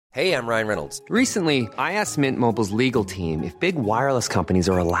Hey, I'm Ryan Reynolds. Recently, I asked Mint Mobile's legal team if big wireless companies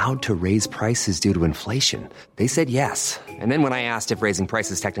are allowed to raise prices due to inflation. They said yes. And then when I asked if raising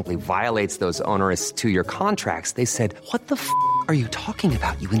prices technically violates those onerous two-year contracts, they said, "What the f*** are you talking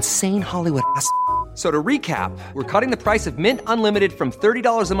about, you insane Hollywood ass?" So to recap, we're cutting the price of Mint Unlimited from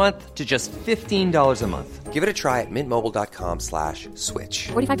 $30 a month to just $15 a month. Give it a try at mintmobile.com/switch.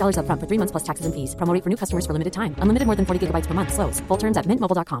 $45 up front for 3 months plus taxes and fees. Promo rate for new customers for limited time. Unlimited more than 40 gigabytes per month. Slows full terms at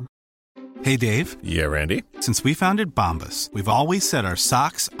mintmobile.com. Hey, Dave. Yeah, Randy. Since we founded Bombas, we've always said our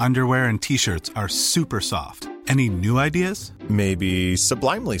socks, underwear, and T-shirts are super soft. Any new ideas? Maybe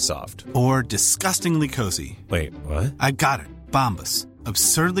sublimely soft. Or disgustingly cozy. Wait, what? I got it. Bombas.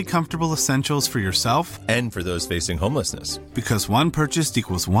 Absurdly comfortable essentials for yourself and for those facing homelessness. Because one purchased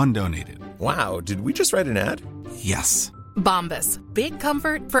equals one donated. Wow, did we just write an ad? Yes. Bombas. Big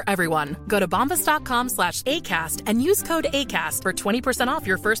comfort for everyone. Go to bombas.com/ACAST and use code ACAST for 20% off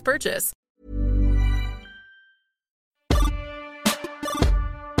your first purchase.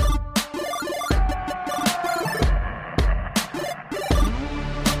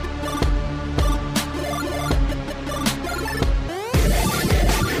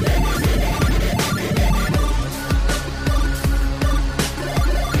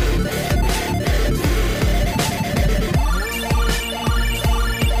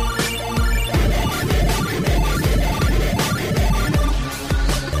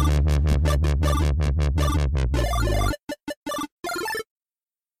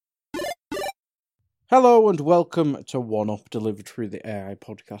 Hello and welcome to One Up, delivered through the AI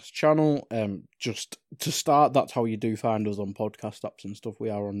podcast channel. Just to start, that's how you do find us on podcast apps and stuff. We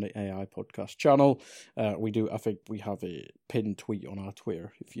are on the AI podcast channel. I think we have a pinned tweet on our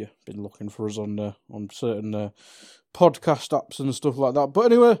Twitter if you've been looking for us on certain podcast apps and stuff like that.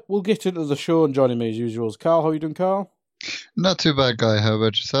 But anyway, we'll get into the show, and joining me as usual is Carl. How are you doing, Carl? Not too bad, Guy. How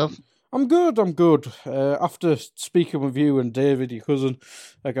about yourself? I'm good. After speaking with you and David, your cousin,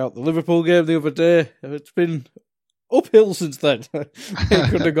 about the Liverpool game the other day, it's been uphill since then. It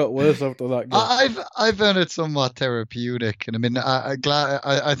couldn't have got worse after that game. I found it somewhat therapeutic, and I mean,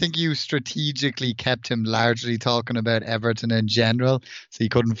 I think you strategically kept him largely talking about Everton in general, so he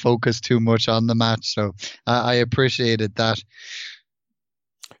couldn't focus too much on the match. So I appreciated that.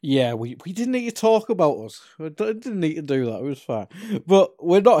 Yeah, we didn't need to talk about us. We didn't need to do that. It was fine. But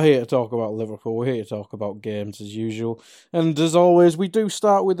we're not here to talk about Liverpool. We're here to talk about games as usual. And as always, we do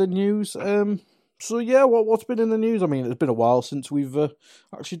start with the news. So yeah, what's been in the news? I mean, it's been a while since we've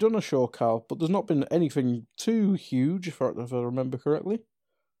actually done a show, Carl, but there's not been anything too huge, if I remember correctly.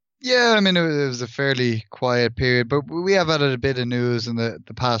 Yeah, I mean, it was a fairly quiet period, but we have had a bit of news in the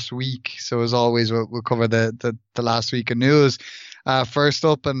past week. So as always, we'll cover the last week of news. First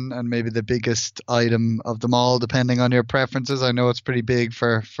up, and maybe the biggest item of them all, depending on your preferences. I know it's pretty big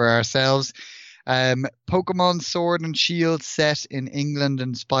for ourselves. Pokemon Sword and Shield set in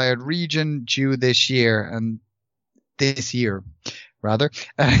England-inspired region due this year.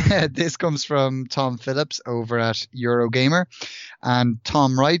 This comes from Tom Phillips over at Eurogamer. And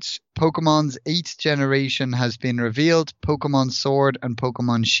Tom writes, Pokemon's 8th generation has been revealed. Pokemon Sword and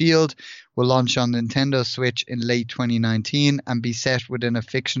Pokemon Shield will launch on Nintendo Switch in late 2019 and be set within a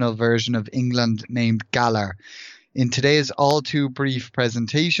fictional version of England named Galar. In today's all too brief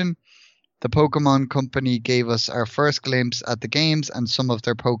presentation, the Pokemon Company gave us our first glimpse at the games and some of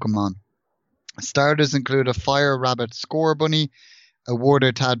their Pokemon. Starters include a fire rabbit Scorbunny, a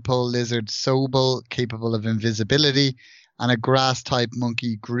water tadpole lizard Sobel capable of invisibility, and a grass-type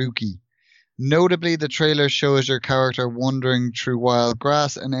monkey Grookey. Notably, the trailer shows your character wandering through wild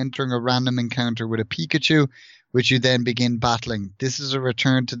grass and entering a random encounter with a Pikachu, which you then begin battling. This is a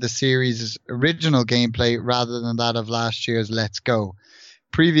return to the series' original gameplay rather than that of last year's Let's Go.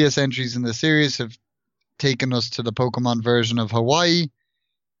 Previous entries in the series have taken us to the Pokemon version of Hawaii,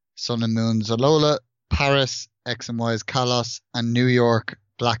 Sun and Moon's Alola, Paris, X and Y's Kalos, and New York,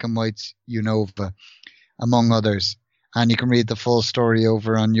 Black and White's Unova, among others. And you can read the full story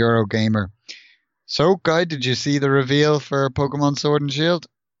over on Eurogamer. So, Guy, did you see the reveal for Pokemon Sword and Shield?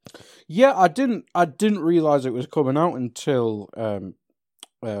 Yeah, I didn't realise it was coming out until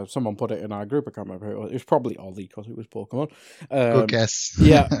someone put it in our group. I can't remember who it was. It was probably Ollie because it was Pokemon. Good guess.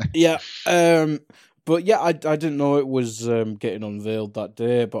 Yeah. But yeah, I didn't know it was getting unveiled that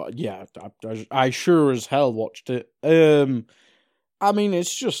day. But yeah, I sure as hell watched it. I mean,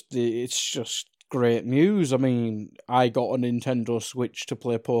 it's just great news. I mean, I got a Nintendo Switch to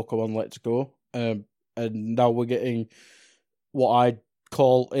play Pokemon Let's Go, and now we're getting what I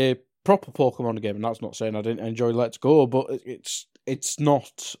call a proper Pokemon game. And that's not saying I didn't enjoy Let's Go, but it's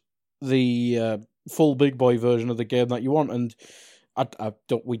not the full big boy version of the game that you want. And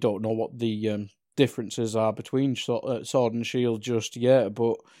we don't know what the differences are between Sword and Shield just yet,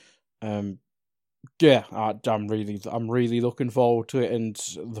 but yeah, I'm really looking forward to it, and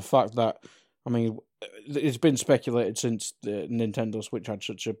the fact that, I mean, it's been speculated since the Nintendo Switch had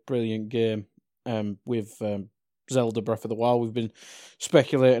such a brilliant game with Zelda Breath of the Wild. We've been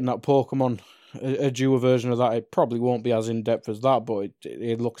speculating that Pokemon, a newer version of that, it probably won't be as in-depth as that, but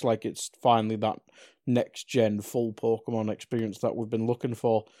it looks like it's finally that next-gen full Pokemon experience that we've been looking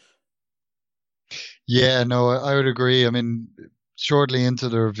for. Yeah, no, I would agree. I mean, shortly into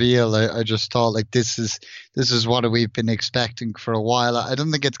the reveal, I just thought, like, this is what we've been expecting for a while. I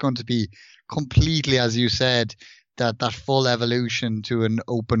don't think it's going to be completely, as you said, that full evolution to an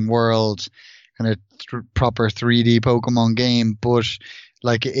open world kind of proper 3D Pokemon game, but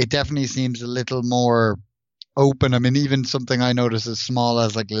like it definitely seems a little more open. I mean, even something I noticed as small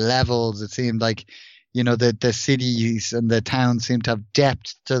as like levels, it seemed like, you know, the cities and the towns seem to have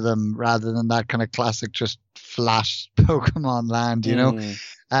depth to them rather than that kind of classic just flat Pokemon land, you know.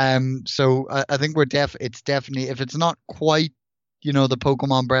 So I think it's definitely, if it's not quite, you know, the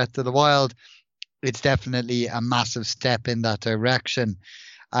Pokemon Breath of the Wild, it's definitely a massive step in that direction.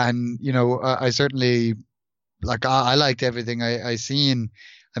 And, you know, I certainly, like, I liked everything I seen.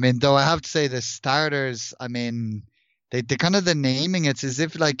 I mean, though I have to say the starters, I mean, they kind of, the naming, it's as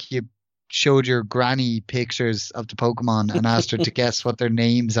if like you showed your granny pictures of the Pokemon and asked her to guess what their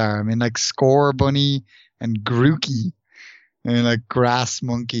names are. I mean, like Scorbunny and Grookey. I mean, like Grass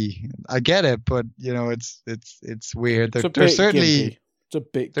Monkey. I get it, but you know, it's weird. They're certainly gimpy. It's a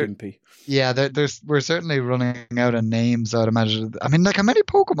bit gimpy. Yeah, we're certainly running out of names, I'd imagine. I mean, like, how many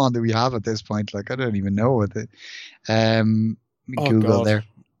Pokemon do we have at this point? Like, I don't even know what it. Google God. there.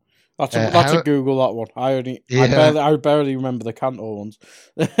 That's a Google, that one. I barely remember the Kanto ones.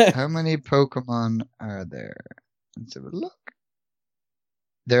 How many Pokemon are there? Let's have a look.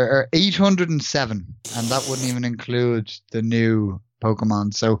 There are 807, and that wouldn't even include the new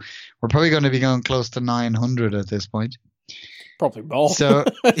Pokemon. So we're probably going to be going close to 900 at this point. Probably more. So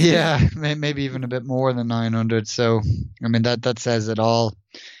yeah, maybe even a bit more than 900. So I mean, that says it all.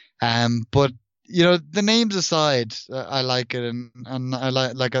 But you know, the names aside, I like it, and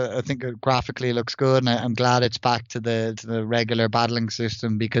I think it graphically looks good, and I'm glad it's back to the regular battling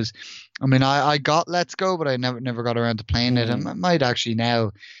system, because I mean, I got Let's Go, but I never got around to playing it. And I might actually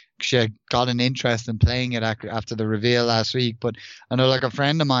now. Actually, I got an interest in playing it after the reveal last week. But I know, like, a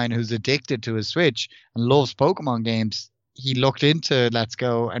friend of mine who's addicted to his Switch and loves Pokemon games, he looked into Let's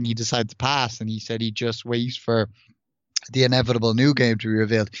Go and he decided to pass, and he said he just waits for the inevitable new game to be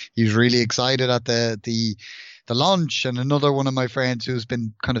revealed. He was really excited at the launch. And another one of my friends who's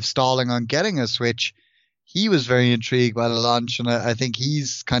been kind of stalling on getting a Switch, he was very intrigued by the launch, and I think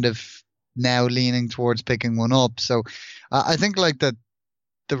he's kind of now leaning towards picking one up. So I think like the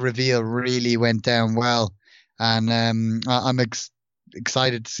reveal really went down well, and I'm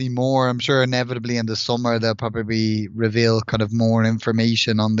excited to see more. I'm sure inevitably in the summer they'll probably reveal kind of more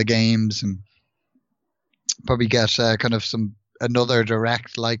information on the games, and probably get kind of another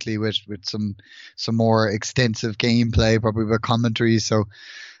direct, likely with some more extensive gameplay, probably with commentary. So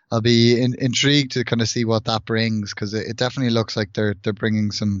I'll be intrigued to kind of see what that brings, because it definitely looks like they're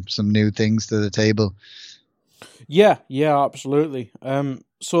bringing some new things to the table. Yeah, absolutely.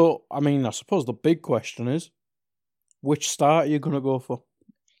 So I mean, I suppose the big question is, which start are you going to go for?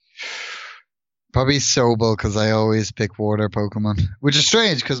 Probably Sobel, because I always pick water Pokemon, which is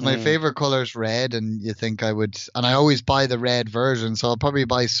strange because my favorite color is red, and you think I would, and I always buy the red version, so I'll probably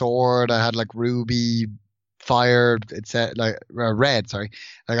buy Sword. I had like Ruby, Fire, it's like red. Sorry,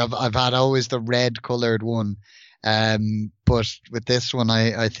 like I've had always the red colored one, but with this one,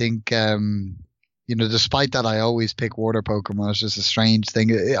 I think you know, despite that, I always pick water Pokemon. It's just a strange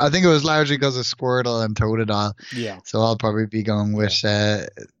thing. I think it was largely because of Squirtle and Totodile. Yeah. So I'll probably be going with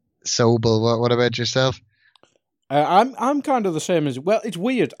Sobel. What about yourself? I'm kind of the same as well. It's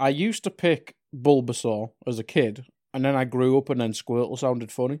weird. I used to pick Bulbasaur as a kid, and then I grew up, and then Squirtle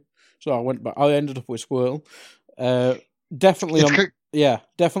sounded funny, so I went back. I ended up with Squirtle. Definitely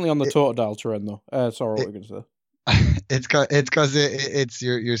on the Totodile trend though. Sorry, what were you going to say? It's because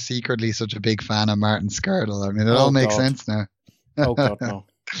you're secretly such a big fan of Martin Skirtle. I mean, it all makes sense now. Oh God, no.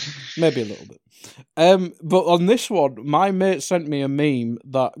 Maybe a little bit. But on this one, my mate sent me a meme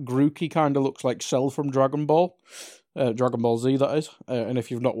that Grookey kind of looks like Cell from Dragon Ball Z, that is. And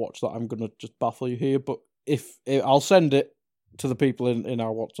if you've not watched that, I'm gonna just baffle you here. But if I'll send it to the people in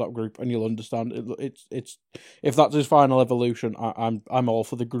our WhatsApp group, and you'll understand. It's if that's his final evolution, I'm all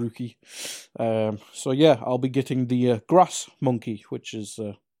for the Grookey. So yeah, I'll be getting the Grass Monkey, which is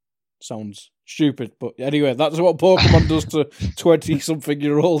sounds stupid. But anyway, that's what Pokemon does to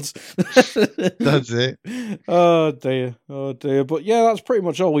 20-something-year-olds. That's it. Oh dear. But yeah, that's pretty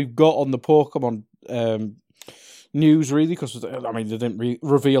much all we've got on the Pokemon news, really, because I mean they didn't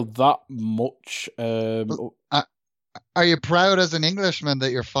reveal that much. Are you proud as an Englishman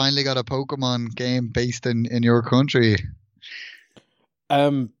that you're finally got a Pokemon game based in your country?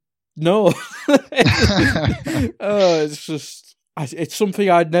 No. It's just it's something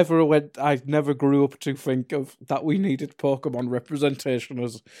I never grew up to think of, that we needed Pokemon representation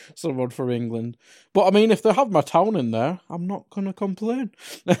as someone from England. But I mean, if they have my town in there, I'm not gonna complain.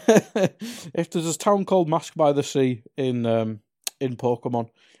 If there's a town called Mask by the Sea in Pokemon,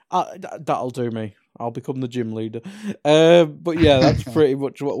 that'll do me. I'll become the gym leader. But yeah, that's pretty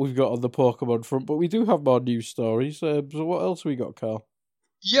much what we've got on the Pokemon front. But we do have more news stories. So what else we got, Carl?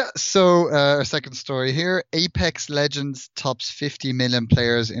 Yeah, so our second story here, Apex Legends tops 50 million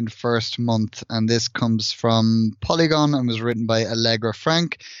players in first month, and this comes from Polygon and was written by Allegra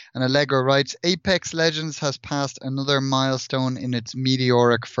Frank. And Allegra writes, Apex Legends has passed another milestone in its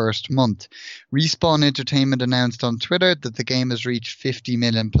meteoric first month. Respawn Entertainment announced on Twitter that the game has reached 50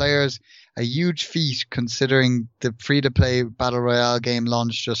 million players, a huge feat considering the free-to-play Battle Royale game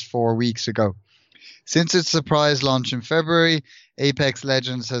launched just 4 weeks ago. Since its surprise launch in February, Apex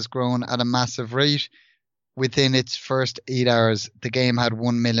Legends has grown at a massive rate. Within its first 8 hours, the game had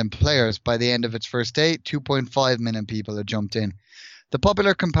 1 million players. By the end of its first day, 2.5 million people had jumped in. The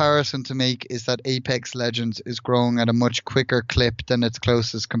popular comparison to make is that Apex Legends is growing at a much quicker clip than its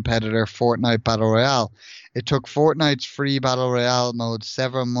closest competitor, Fortnite Battle Royale. It took Fortnite's free Battle Royale mode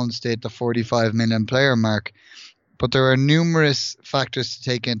several months to hit the 45 million player mark. But there are numerous factors to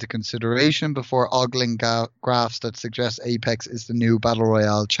take into consideration before ogling graphs that suggest Apex is the new Battle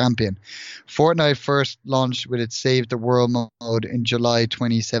Royale champion. Fortnite first launched with its Save the World mode in July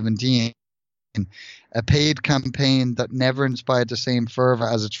 2017, a paid campaign that never inspired the same fervor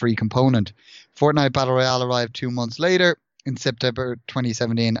as its free component. Fortnite Battle Royale arrived 2 months later in September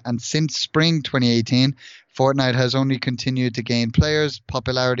 2017, and since spring 2018, Fortnite has only continued to gain players,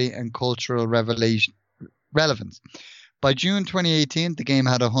 popularity, and cultural relevance. By June 2018, the game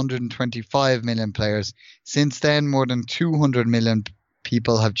had 125 million players. Since then, more than 200 million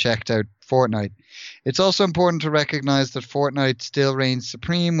people have checked out Fortnite. It's also important to recognize that Fortnite still reigns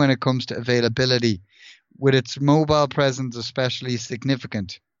supreme when it comes to availability, with its mobile presence especially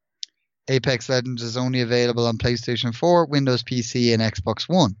significant. Apex Legends is only available on PlayStation 4, Windows PC, and Xbox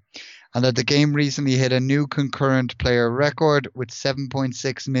One, and that the game recently hit a new concurrent player record with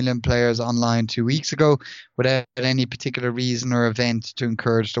 7.6 million players online 2 weeks ago without any particular reason or event to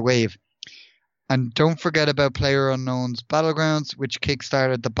encourage the wave. And don't forget about PlayerUnknown's Battlegrounds, which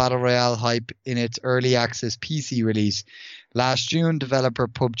kickstarted the Battle Royale hype in its early access PC release. Last June, developer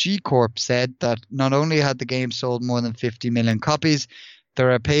PUBG Corp said that not only had the game sold more than 50 million copies,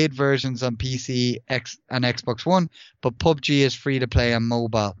 there are paid versions on PC and Xbox One, but PUBG is free to play on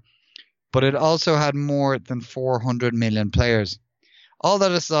mobile. But it also had more than 400 million players. All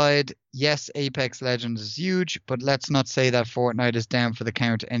that aside, yes, Apex Legends is huge, but let's not say that Fortnite is down for the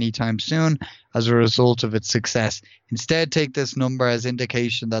count anytime soon as a result of its success. Instead, take this number as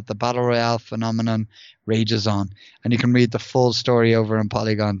indication that the Battle Royale phenomenon rages on. And you can read the full story over on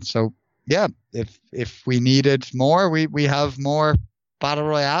Polygon. So, yeah, if we needed more, we have more Battle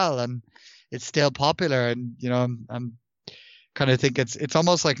Royale, and it's still popular. And, you know, I'm kind of think it's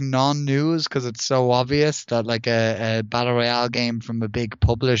almost like non-news because it's so obvious that like a Battle Royale game from a big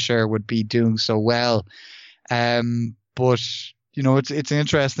publisher would be doing so well. But you know, it's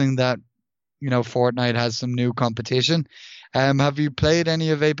interesting that, you know, Fortnite has some new competition. Have you played any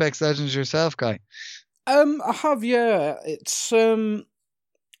of Apex Legends yourself, Guy? I have, yeah. It's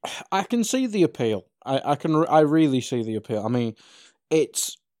I can see the appeal. I really see the appeal. I mean,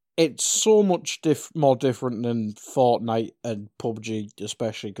 it's so much more different than Fortnite and PUBG,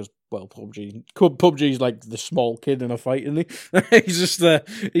 especially because, well, PUBG's like the small kid in a fight, isn't he? He's just there.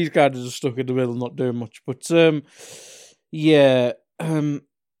 He's kind of just stuck in the middle, not doing much. But yeah,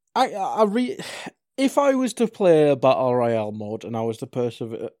 if I was to play a Battle Royale mode and I was to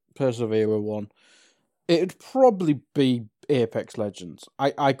persevere with one, it'd probably be Apex Legends.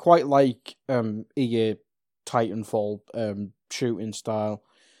 I quite like EA Titanfall shooting style.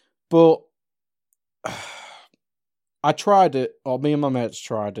 But I tried it, or me and my mates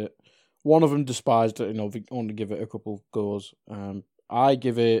tried it. One of them despised it, you know, only give it a couple goes. I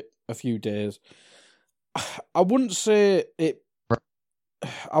give it a few days. I wouldn't say it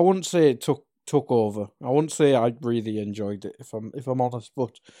took over. I wouldn't say I really enjoyed it, if I'm honest,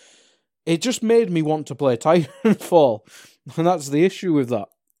 but it just made me want to play Titanfall. And that's the issue with that.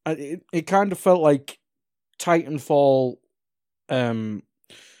 it kind of felt like Titanfall,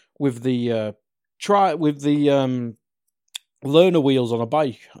 with the learner wheels on a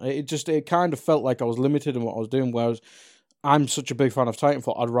bike. It kind of felt like I was limited in what I was doing. Whereas I'm such a big fan of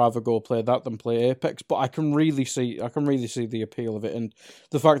Titanfall, I'd rather go play that than play Apex. But I can really see the appeal of it, and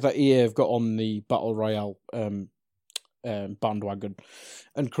the fact that EA have got on the Battle Royale bandwagon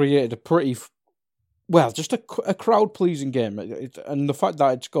and created a pretty just a crowd-pleasing game. And the fact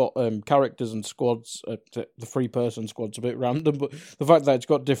that it's got characters and squads, the three-person squad's a bit random, but the fact that it's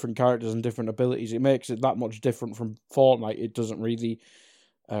got different characters and different abilities, it makes it that much different from Fortnite. It doesn't really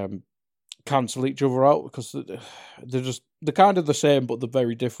cancel each other out, because they're kind of the same, but they're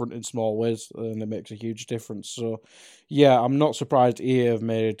very different in small ways, and it makes a huge difference. So, yeah, I'm not surprised EA have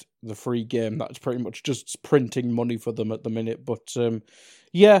made the free game that's pretty much just printing money for them at the minute. But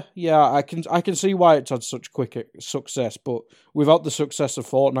yeah, I can see why it's had such quick success. But without the success of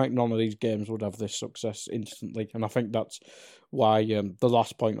Fortnite, none of these games would have this success instantly. And I think that's why the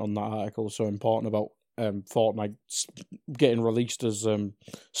last point on that article is so important about Fortnite getting released as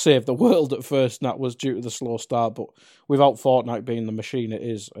Save the World at first, and that was due to the slow start. But without Fortnite being the machine it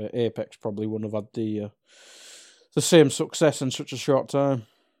is, Apex probably wouldn't have had the same success in such a short time.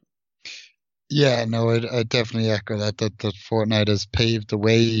 Yeah, no, I definitely echo that Fortnite has paved the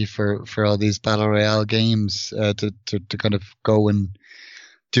way for all these Battle Royale games to kind of go and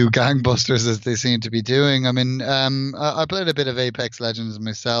do gangbusters as they seem to be doing. I mean, I played a bit of Apex Legends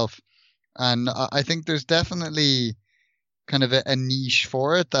myself, and I think there's definitely kind of a niche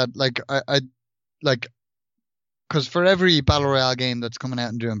for it that, like, I like, because for every Battle Royale game that's coming out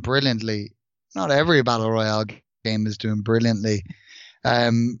and doing brilliantly, not every Battle Royale game is doing brilliantly.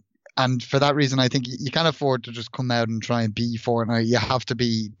 And for that reason, I think you can't afford to just come out and try and be Fortnite. You have to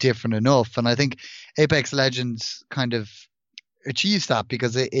be different enough. And I think Apex Legends kind of achieves that,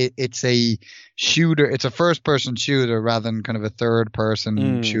 because it's a shooter. It's a first-person shooter rather than kind of a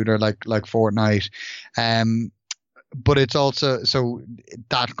third-person shooter like Fortnite. But it's also, so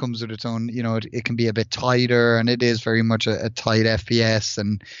that comes with its own, it can be a bit tighter, and it is very much a tight FPS,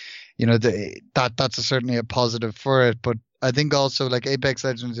 and that's certainly a positive for it. But I think also, like, Apex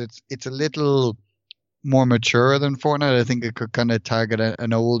Legends, it's a little more mature than Fortnite. I think it could kind of target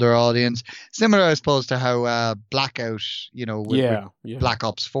an older audience, similar, I suppose, to how Blackout, with Black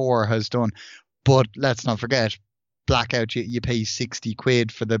Ops 4 has done. But let's not forget, Blackout, you pay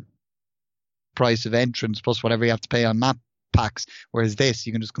 £60 for the price of entrance plus whatever you have to pay on map packs, whereas this,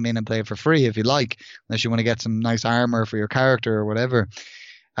 you can just come in and play it for free if you like, unless you want to get some nice armor for your character or whatever.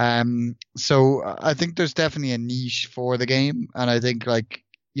 So I think there's definitely a niche for the game, and I think, like,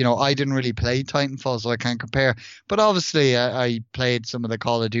 I didn't really play Titanfall, so I can't compare, but obviously I played some of the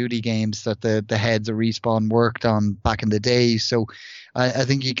Call of Duty games that the heads of Respawn worked on back in the day, so I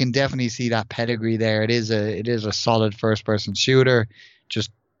think you can definitely see that pedigree there. It is a solid first person shooter,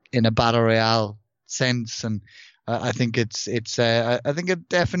 just in a battle royale sense, and I think I think it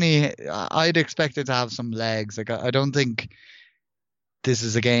definitely, I'd expect it to have some legs. Like, I don't think this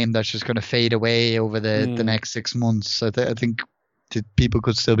is a game that's just going to fade away over the next 6 months. I think people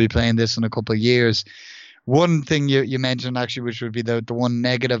could still be playing this in a couple of years. One thing you mentioned, actually, which would be the one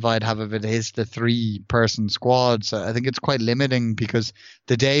negative I'd have of it, is the 3-person squads. I think it's quite limiting, because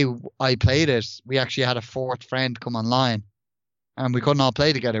the day I played it, we actually had a 4th friend come online, and we couldn't all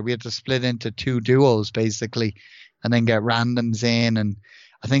play together. We had to split into 2 duos, basically, and then get randoms in. And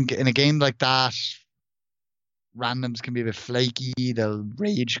I think in a game like that, randoms can be a bit flaky. They'll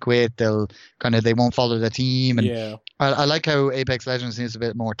rage quit. They won't follow the team. And I like how Apex Legends is a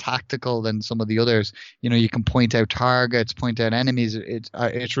bit more tactical than some of the others. You can point out targets, point out enemies.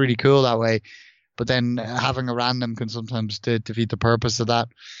 It's really cool that way. But then having a random can sometimes defeat the purpose of that.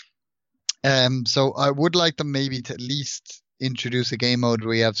 So I would like them maybe to at least introduce a game mode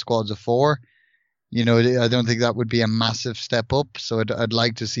where you have squads of 4. I don't think that would be a massive step up, so I'd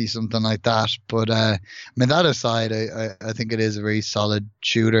like to see something like that. But I mean, that aside, I think it is a very solid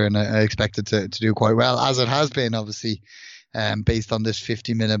shooter, and I expect it to do quite well, as it has been, obviously, based on this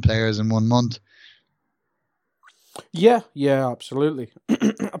 50 million players in 1 month. Yeah, absolutely.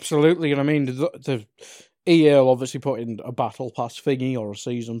 Absolutely. And I mean, the EA will obviously put in a battle pass thingy or a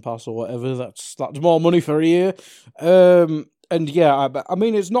season pass or whatever. That's more money for EA. And yeah, I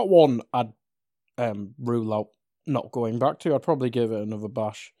mean, it's not one I'd rule out not going back to. I'd probably give it another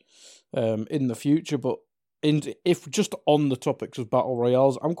bash in the future. But if just on the topics of battle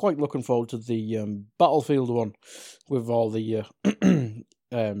royales, I'm quite looking forward to the Battlefield one with all the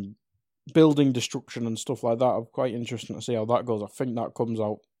building destruction and stuff like that. I'm quite interested to see how that goes. I think that comes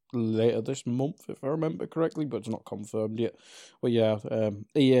out later this month, if I remember correctly, but it's not confirmed yet. But yeah,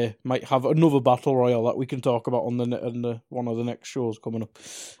 EA might have another battle royale that we can talk about on the one of the next shows coming up.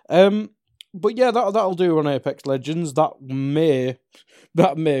 But yeah, that'll do on Apex Legends. That may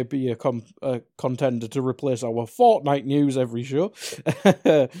be a contender to replace our Fortnite news every show.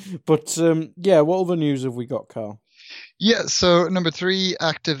 But yeah, what other news have we got, Carl? Yeah, so number 3,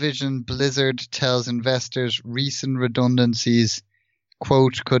 Activision Blizzard tells investors recent redundancies,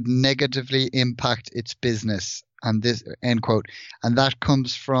 quote, could negatively impact its business, and this, end quote. And that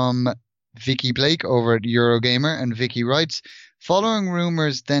comes from Vicky Blake over at Eurogamer, and Vicky writes, following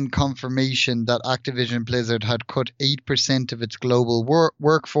rumors, then confirmation that Activision Blizzard had cut 8% of its global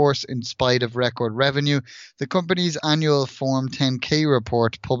workforce in spite of record revenue, the company's annual Form 10-K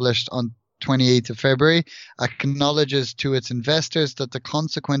report published on 28th of February acknowledges to its investors that the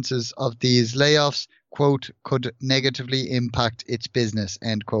consequences of these layoffs, quote, could negatively impact its business,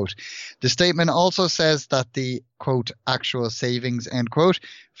 end quote. The statement also says that the, quote, actual savings, end quote,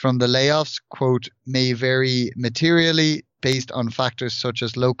 from the layoffs, quote, may vary materially based on factors such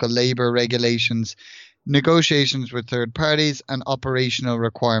as local labor regulations, negotiations with third parties, and operational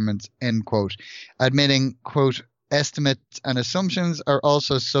requirements, end quote. Admitting, quote, estimates and assumptions are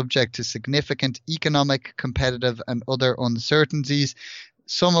also subject to significant economic, competitive, and other uncertainties,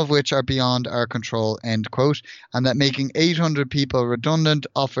 some of which are beyond our control, end quote, and that making 800 people redundant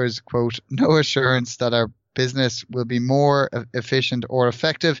offers, quote, no assurance that our business will be more efficient or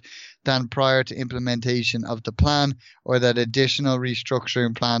effective than prior to implementation of the plan, or that additional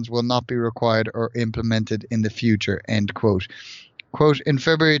restructuring plans will not be required or implemented in the future, end quote. Quote, in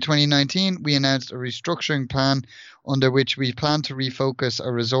February 2019, we announced a restructuring plan under which we plan to refocus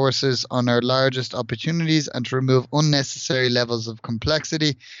our resources on our largest opportunities and to remove unnecessary levels of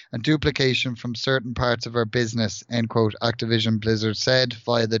complexity and duplication from certain parts of our business, end quote, Activision Blizzard said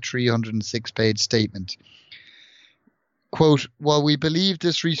via the 306-page statement. Quote, while we believe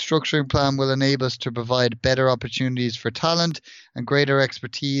this restructuring plan will enable us to provide better opportunities for talent and greater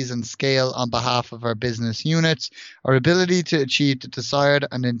expertise and scale on behalf of our business units, our ability to achieve the desired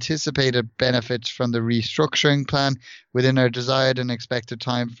and anticipated benefits from the restructuring plan within our desired and expected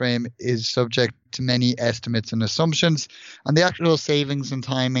time frame is subject to many estimates and assumptions, and the actual savings and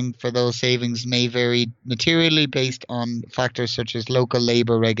timing for those savings may vary materially based on factors such as local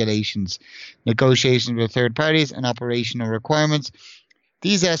labor regulations, negotiations with third parties, and operational requirements.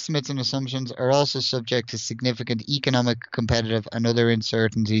 These estimates and assumptions are also subject to significant economic, competitive, and other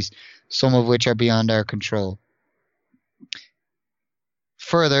uncertainties, some of which are beyond our control.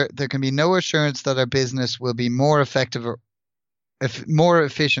 Further, there can be no assurance that our business will be more efficient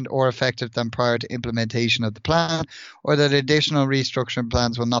or effective than prior to implementation of the plan, or that additional restructuring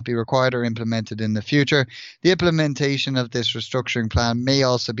plans will not be required or implemented in the future. The implementation of this restructuring plan may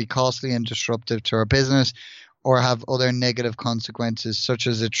also be costly and disruptive to our business, or have other negative consequences such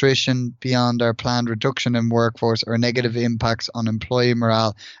as attrition beyond our planned reduction in workforce, or negative impacts on employee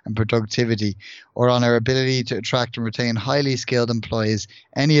morale and productivity, or on our ability to attract and retain highly skilled employees.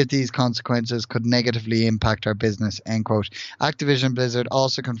 Any of these consequences could negatively impact our business, end quote. Activision Blizzard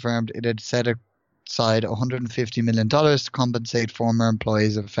also confirmed it had set aside $150 million to compensate former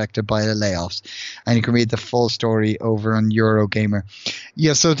employees affected by the layoffs. And you can read the full story over on Eurogamer.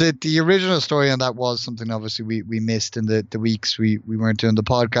 Yeah, so the original story on that was something obviously we missed in the weeks we weren't doing the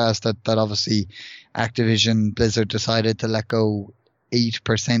podcast, that obviously Activision Blizzard decided to let go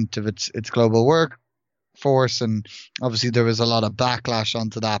 8% of its global workforce, and obviously there was a lot of backlash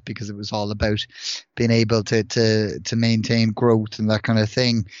onto that because it was all about being able to maintain growth and that kind of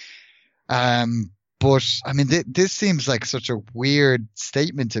thing. But I mean, this seems like such a weird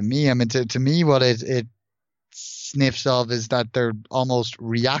statement to me. I mean, to me, what it sniffs of is that they're almost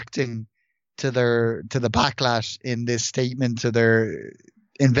reacting to the backlash in this statement to their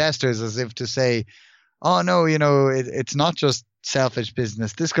investors, as if to say, "Oh no, it's not just selfish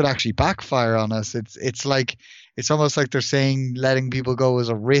business. This could actually backfire on us." It's almost like they're saying letting people go is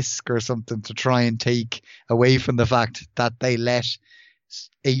a risk or something to try and take away from the fact that they let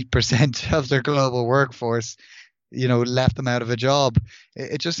 8% of their global workforce, left them out of a job.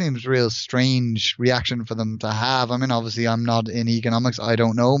 It just seems real strange reaction for them to have. I mean, obviously I'm not in economics. I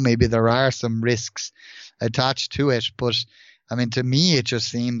don't know. Maybe there are some risks attached to it. But I mean, to me, it just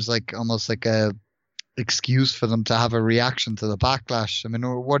seems like almost like a excuse for them to have a reaction to the backlash. I mean,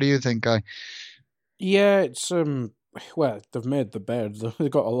 what do you think, Guy? Yeah, it's well, they've made the bed.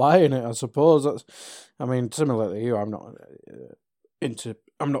 They've got a lie in it, I suppose. I mean, similar to you, I'm not an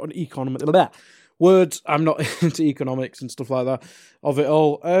economist. Words. I'm not into economics and stuff like that of it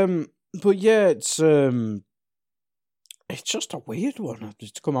all. But yeah, it's it's just a weird one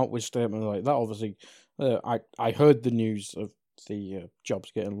to come out with a statement like that. Obviously, I heard the news of the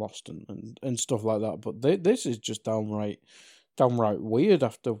jobs getting lost and stuff like that, but this is just downright weird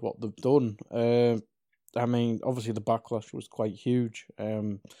after what they've done. I mean, obviously the backlash was quite huge,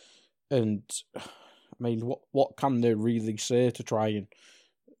 and I mean, what can they really say to try and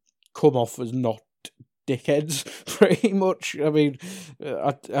come off as not dickheads? Pretty much. I mean,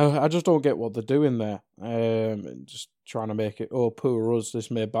 I just don't get what they're doing there. Just trying to make it, oh, poor us, this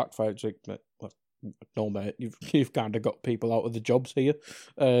may backfire. It's like, well, no, mate, you've kind of got people out of the jobs here,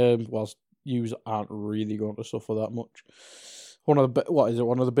 whilst you aren't really going to suffer that much. One of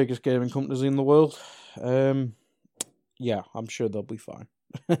the biggest gaming companies in the world? Yeah, I'm sure they'll be fine.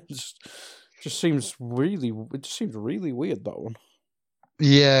 It just seems really weird, that one.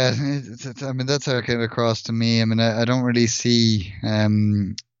 Yeah, I mean, that's how it came across to me. I mean, I don't really see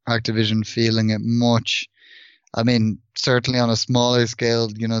Activision feeling it much. I mean, certainly on a smaller scale,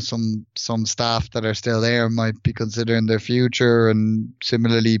 you know, some staff that are still there might be considering their future, and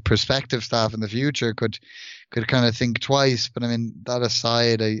similarly, prospective staff in the future could kind of think twice. But I mean, that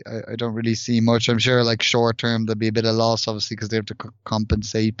aside, I don't really see much. I'm sure, like, short term there'll be a bit of loss, obviously, because they have to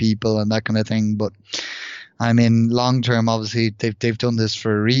compensate people and that kind of thing. But I mean, long term, obviously, they've done this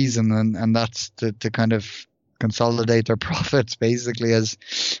for a reason, and that's to kind of consolidate their profits, basically, as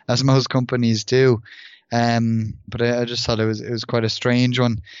most companies do. But I just thought it was quite a strange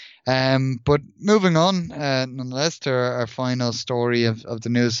one. But moving on, nonetheless, to our final story of the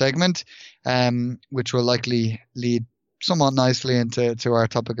news segment, which will likely lead somewhat nicely into our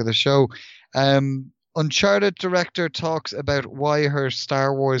topic of the show. Uncharted director talks about why her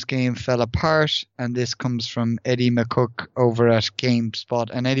Star Wars game fell apart, and this comes from Eddie McCook over at GameSpot.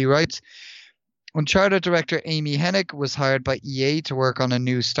 And Eddie writes, Uncharted director Amy Hennig was hired by EA to work on a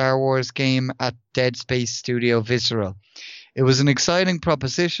new Star Wars game at Dead Space studio Visceral. It was an exciting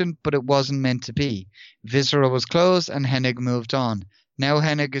proposition, but it wasn't meant to be. Visceral was closed and Hennig moved on. Now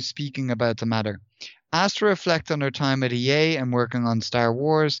Hennig is speaking about the matter. Asked to reflect on her time at EA and working on Star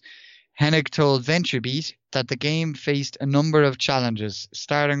Wars, Hennig told VentureBeat that the game faced a number of challenges.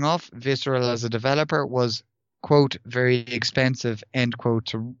 Starting off, Visceral as a developer was, quote, very expensive, end quote,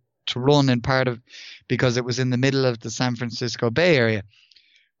 to run, in part of because it was in the middle of the San Francisco Bay Area.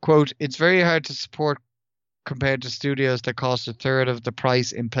 Quote, it's very hard to support compared to studios that cost a third of the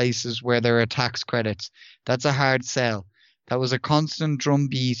price in places where there are tax credits. That's a hard sell. That was a constant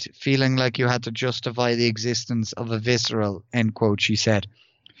drumbeat, feeling like you had to justify the existence of a Visceral, end quote, she said.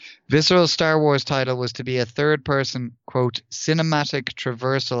 Visceral's Star Wars title was to be a third-person, quote, cinematic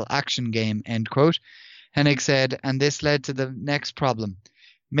traversal action game, end quote. Hennig said, and this led to the next problem.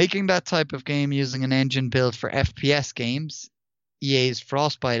 Making that type of game using an engine built for FPS games, EA's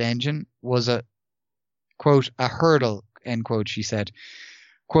Frostbite engine, was a, quote, a hurdle, end quote, she said.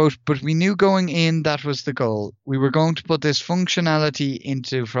 Quote, but we knew going in that was the goal. We were going to put this functionality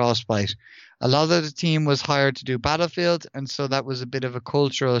into Frostbite. A lot of the team was hired to do Battlefield, and so that was a bit of a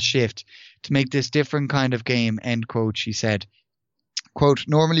cultural shift to make this different kind of game, end quote, she said. Quote,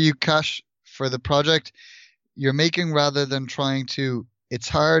 normally you cash for the project you're making rather than trying to. It's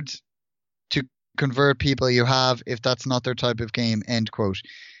hard to convert people you have if that's not their type of game, end quote.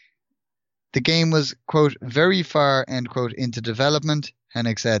 The game was, quote, very far, end quote, into development,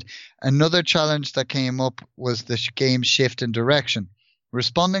 Hennig said. Another challenge that came up was the game's shift in direction.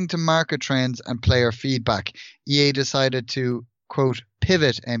 Responding to market trends and player feedback, EA decided to, quote,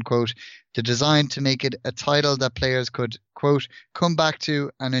 pivot, end quote, the design to make it a title that players could, quote, come back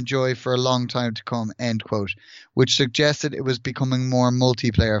to and enjoy for a long time to come, end quote, which suggested it was becoming more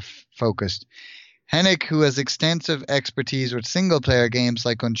multiplayer focused. Hennig, who has extensive expertise with single-player games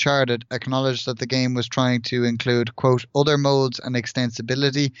like Uncharted, acknowledged that the game was trying to include, quote, other modes and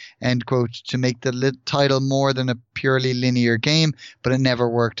extensibility, end quote, to make the title more than a purely linear game, but it never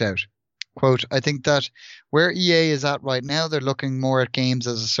worked out. Quote, I think that where EA is at right now, they're looking more at games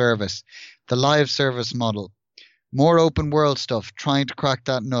as a service, the live service model. More open world stuff, trying to crack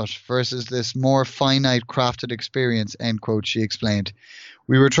that nut versus this more finite crafted experience, end quote, she explained.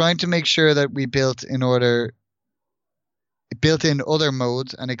 We were trying to make sure that we built in other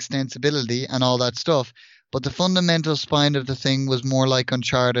modes and extensibility and all that stuff, but the fundamental spine of the thing was more like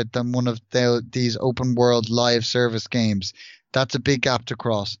Uncharted than one of these open world live service games. That's a big gap to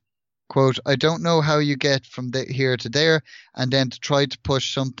cross. Quote, I don't know how you get from here to there and then to try to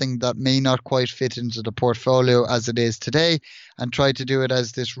push something that may not quite fit into the portfolio as it is today and try to do it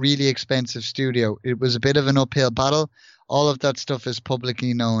as this really expensive studio. It was a bit of an uphill battle. All of that stuff is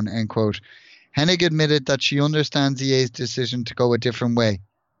publicly known, end quote. Hennig admitted that she understands EA's decision to go a different way.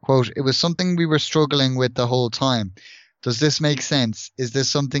 Quote, it was something we were struggling with the whole time. Does this make sense? Is this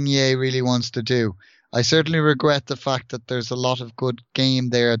something EA really wants to do? I certainly regret the fact that there's a lot of good game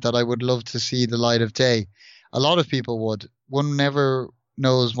there that I would love to see the light of day. A lot of people would. One never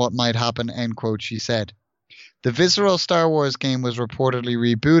knows what might happen, end quote, she said. The Visceral Star Wars game was reportedly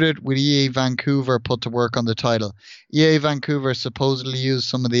rebooted, with EA Vancouver put to work on the title. EA Vancouver supposedly used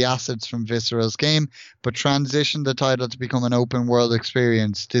some of the assets from Visceral's game, but transitioned the title to become an open-world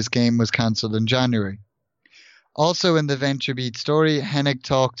experience. This game was cancelled in January. Also in the VentureBeat story, Hennig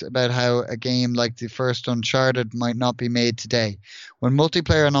talked about how a game like the first Uncharted might not be made today. When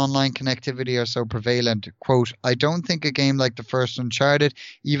multiplayer and online connectivity are so prevalent, quote, I don't think a game like the first Uncharted,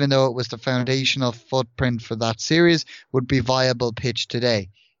 even though it was the foundational footprint for that series, would be viable pitch today.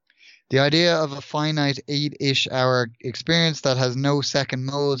 The idea of a finite 8-ish hour experience that has no second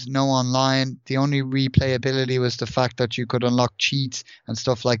modes, no online, the only replayability was the fact that you could unlock cheats and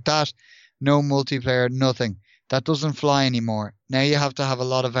stuff like that, no multiplayer, nothing. That doesn't fly anymore. Now you have to have a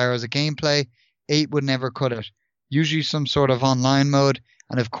lot of hours of gameplay. 8 would never cut it. Usually some sort of online mode.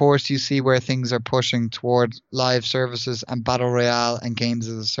 And of course you see where things are pushing towards live services and battle royale and games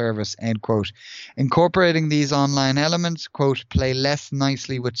as a service, end quote. Incorporating these online elements, quote, play less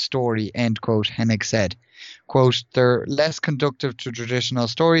nicely with story, end quote, Hennig said. Quote, they're less conducive to traditional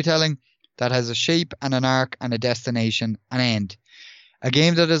storytelling that has a shape and an arc and a destination, an end. A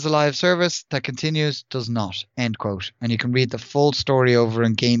game that is a live service that continues does not, end quote. And you can read the full story over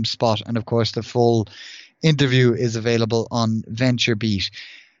in GameSpot. And of course, the full interview is available on VentureBeat.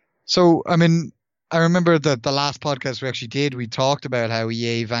 So, I mean, I remember that the last podcast we actually did, we talked about how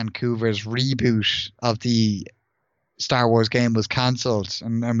EA Vancouver's reboot of the Star Wars game was cancelled.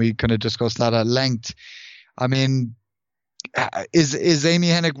 And we kind of discussed that at length. I mean, is Amy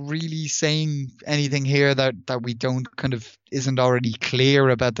Hennig really saying anything here that we don't kind of isn't already clear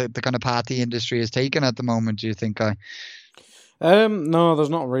about the kind of path the industry is taking at the moment, do you think, Guy? No, there's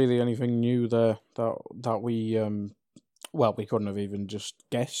not really anything new there that we we couldn't have even just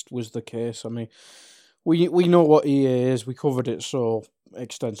guessed was the case. I mean, we know what EA is. We covered it so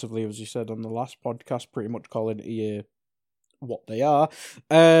extensively, as you said on the last podcast, pretty much calling EA what they are,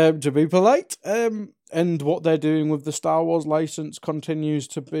 to be polite. And what they're doing with the Star Wars license continues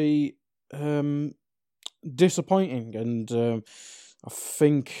to be disappointing. And I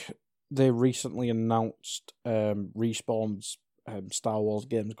think they recently announced Respawn's Star Wars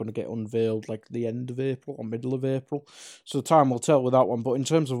game is going to get unveiled like the end of April or middle of April. So time will tell with that one. But in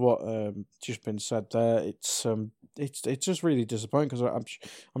terms of what just been said there, it's just really disappointing because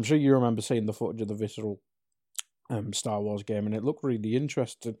I'm sure you remember seeing the footage of the Visceral Star Wars game, and it looked really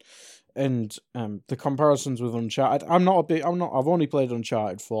interesting. And the comparisons with Uncharted, I've only played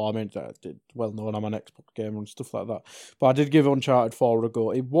Uncharted 4. I mean, well known, I'm an Xbox gamer and stuff like that. But I did give Uncharted 4 a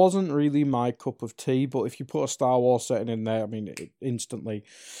go. It wasn't really my cup of tea, but if you put a Star Wars setting in there, I mean, it instantly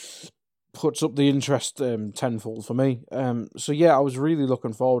puts up the interest tenfold for me. So yeah, I was really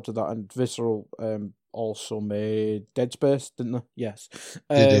looking forward to that. And Visceral also made Dead Space, didn't they? Yes.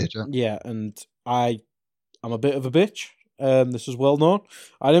 They did, yeah. Yeah, and I'm a bit of a bitch. This is well known.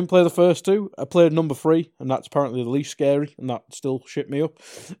 I didn't play the first two. I played number 3, and that's apparently the least scary, and that still shit me up.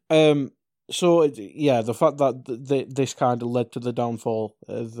 So yeah, the fact that this kind of led to the downfall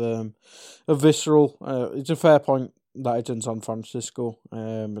of Visceral, it's a fair point that it's in San Francisco.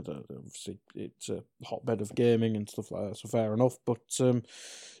 But obviously it's a hotbed of gaming and stuff like that, so fair enough. But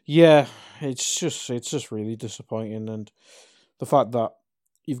yeah, it's just really disappointing, and the fact that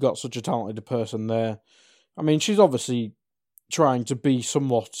you've got such a talented person there. I mean, she's obviously trying to be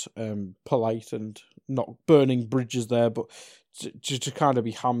somewhat polite and not burning bridges there, but to kind of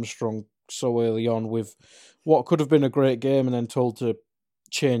be hamstrung so early on with what could have been a great game and then told to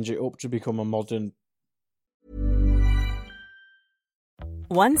change it up to become a modern.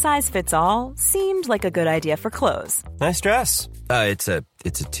 One size fits all seemed like a good idea for clothes. Nice dress. It's a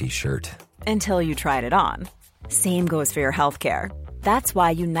t-shirt. Until you tried it on. Same goes for your healthcare. That's why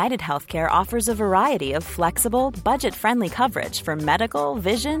United Healthcare offers a variety of flexible, budget-friendly coverage for medical,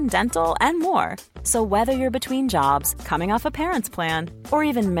 vision, dental, and more. So whether you're between jobs, coming off a parent's plan, or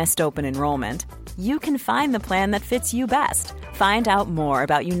even missed open enrollment, you can find the plan that fits you best. Find out more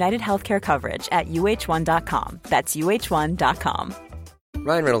about United Healthcare coverage at UH1.com. That's UH1.com.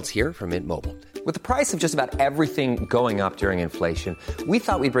 Ryan Reynolds here from Mint Mobile. With the price of just about everything going up during inflation, we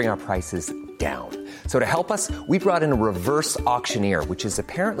thought we'd bring our prices down. So to help us, we brought in a reverse auctioneer, which is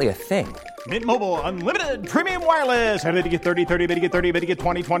apparently a thing. Mint Mobile Unlimited Premium Wireless. How to get 30, 30, bit to get 30, bit to get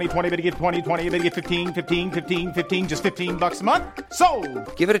 20, 20, 20, bit to get 20, 20, bit to get 15, 15, 15, 15, just $15 a month?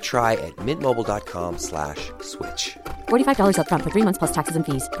 Sold! Give it a try at mintmobile.com/switch. $45 up front for 3 months plus taxes and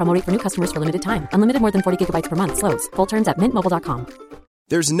fees. Promo rate for new customers for limited time. Unlimited more than 40 gigabytes per month slows. Full terms at mintmobile.com.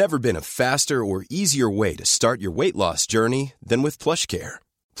 There's never been a faster or easier way to start your weight loss journey than with PlushCare.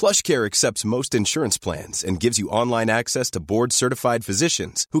 PlushCare accepts most insurance plans and gives you online access to board-certified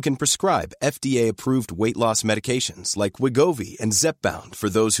physicians who can prescribe FDA-approved weight loss medications like Wegovy and Zepbound for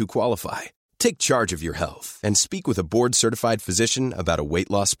those who qualify. Take charge of your health and speak with a board-certified physician about a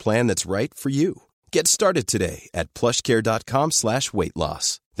weight loss plan that's right for you. Get started today at plushcare.com/weight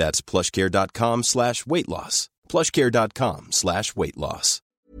loss. That's plushcare.com/weight loss. plushcare.com/weight loss.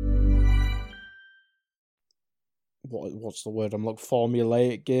 What's the word I'm looking?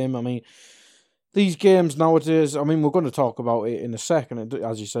 Formulaic game. I mean, these games nowadays, I mean, we're going to talk about it in a second.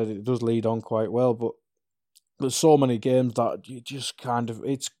 As you said, it does lead on quite well, but there's so many games that you just kind of,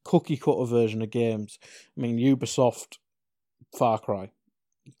 it's cookie cutter version of games. I mean, Ubisoft, Far Cry,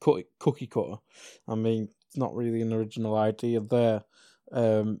 cookie cutter. I mean, it's not really an original idea there.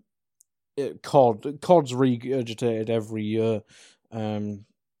 COD's regurgitated every year.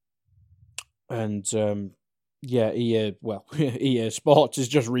 Yeah, EA Sports is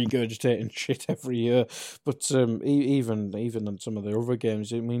just regurgitating shit every year. But even in some of the other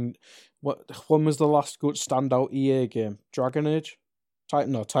games, I mean, when was the last good standout EA game? Dragon Age?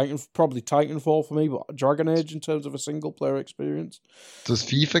 Probably Titanfall for me, but Dragon Age in terms of a single player experience. Does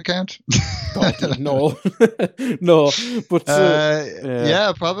FIFA count? God, no. No, but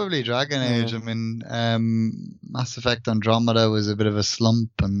yeah, probably Dragon Age. I mean, Mass Effect Andromeda was a bit of a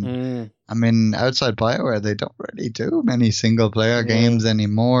slump, and I mean, outside BioWare, they don't really do many single player games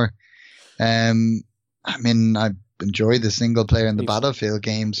anymore. I mean, I enjoy the single player and the Battlefield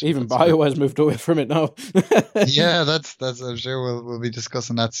games. Even BioWare's moved away from it now. Yeah, that's I'm sure we'll be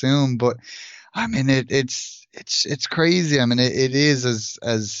discussing that soon. But I mean, it's crazy. I mean, it is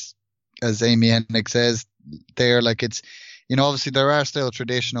as Amy Hennig says there. Like, it's, you know, obviously there are still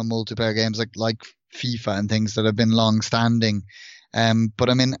traditional multiplayer games like FIFA and things that have been long standing. But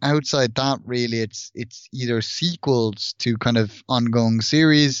I mean, outside that, really, it's either sequels to kind of ongoing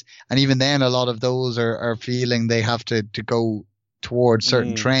series, and even then, a lot of those are feeling they have to go towards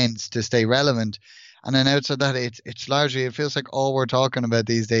certain trends to stay relevant. And then outside that, it's largely, it feels like all we're talking about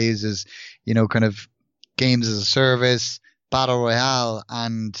these days is, you know, kind of games as a service, battle royale,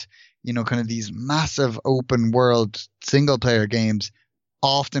 and, you know, kind of these massive open world single player games,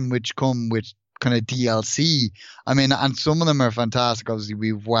 often which come with kind of DLC. I mean, and some of them are fantastic. Obviously,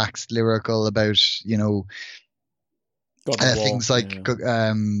 we've waxed lyrical about, you know, things like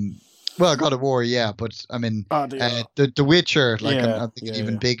God of War, yeah, but I mean, The Witcher, like, I think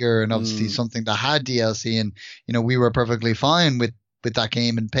even bigger, and obviously something that had DLC, and, you know, we were perfectly fine with that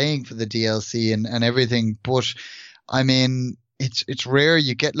game and paying for the DLC and everything. But I mean, it's rare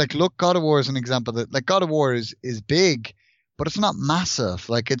you get, like, look, God of War is an example that, like, God of War is big, but it's not massive.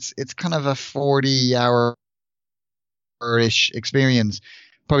 Like, it's kind of a 40-hour-ish experience.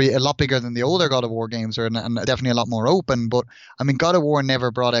 Probably a lot bigger than the older God of War games and definitely a lot more open. But I mean, God of War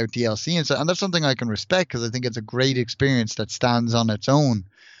never brought out DLC, and that's something I can respect, because I think it's a great experience that stands on its own.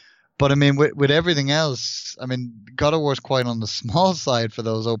 But I mean, with everything else, I mean, God of War is quite on the small side for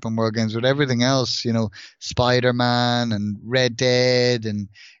those open world games. With everything else, you know, Spider-Man and Red Dead, and,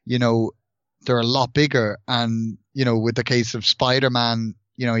 you know, they're a lot bigger. And, you know, with the case of Spider-Man,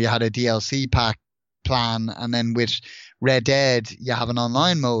 you know, you had a DLC pack plan, and then with Red Dead, you have an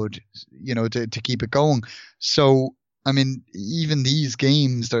online mode, you know, to keep it going. So, I mean, even these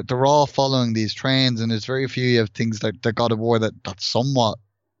games, they're all following these trends, and there's very few you have things like the God of War that somewhat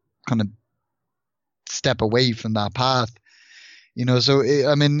kind of step away from that path, you know. So,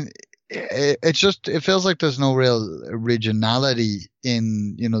 I mean, it feels like there's no real originality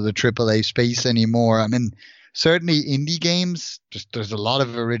in, you know, the AAA space anymore. I mean, certainly indie games, there's a lot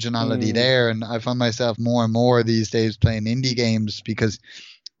of originality there, and I find myself more and more these days playing indie games, because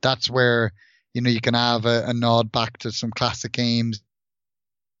that's where, you know, you can have a nod back to some classic games,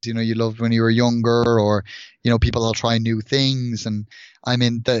 you know, you loved when you were younger, or, you know, people will try new things. And I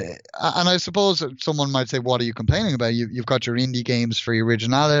mean, and I suppose someone might say, what are you complaining about? You've got your indie games for your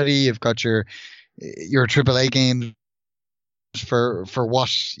originality, you've got your AAA games for what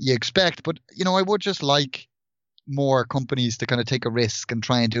you expect. But, you know, I would just like more companies to kind of take a risk and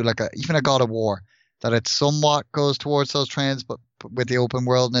try and do even a God of War, that it somewhat goes towards those trends, but with the open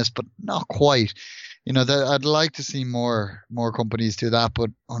worldness, but not quite. You know, I'd like to see more companies do that, but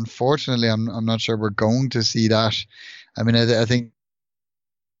unfortunately, I'm not sure we're going to see that. I mean, I think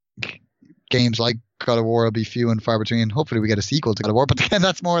games like God of War will be few and far between. Hopefully, we get a sequel to God of War, but again,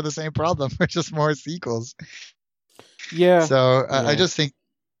 that's more of the same problem. We're just more sequels. Yeah. So I just think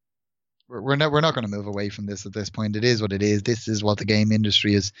we're not going to move away from this at this point. It is what it is. This is what the game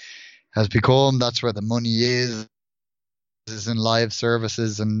industry has become. That's where the money is in live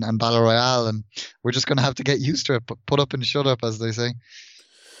services and Battle Royale, and we're just going to have to get used to it. Put up and shut up, as they say.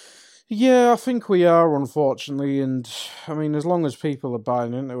 Yeah, I think we are, unfortunately, and I mean, as long as people are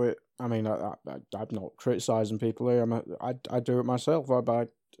buying into it, I mean, I'm not criticising people here. I do it myself. I buy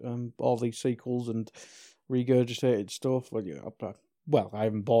all these sequels and regurgitated stuff. Well, I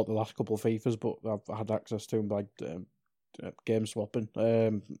haven't bought the last couple of FIFAs, but I've had access to them by game swapping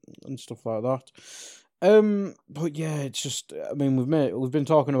and stuff like that. But yeah, it's just, I mean, we've been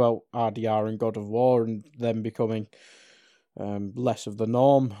talking about RDR and God of War and them becoming less of the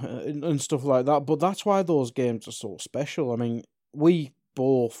norm and stuff like that. But that's why those games are so special. I mean, we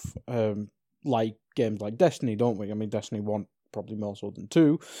both like games like Destiny, don't we? I mean, Destiny 1 probably more so than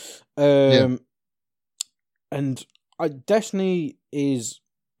 2. And Destiny is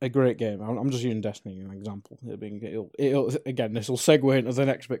a great game. I'm just using Destiny as an example. It'll again, this will segue into the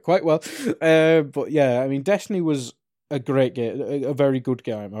next bit quite well. But yeah, I mean, Destiny was a great game, a very good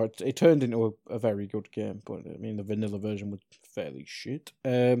game. It turned into a very good game, but I mean, the vanilla version was fairly shit.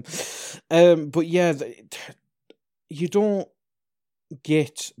 But yeah, you don't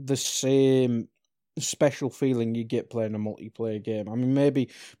get the same special feeling you get playing a multiplayer game. I mean,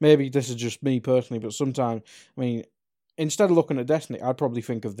 maybe this is just me personally, but sometimes, I mean, instead of looking at Destiny, I'd probably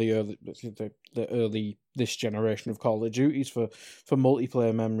think of the early this generation of Call of Duties for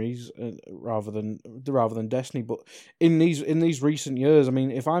multiplayer memories rather than Destiny. But in these recent years, I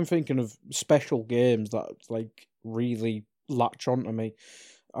mean, if I'm thinking of special games that like really latch onto me,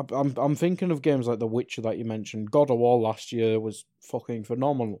 I'm thinking of games like The Witcher that you mentioned. God of War last year was fucking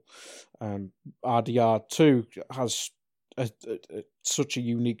phenomenal. RDR 2 has such a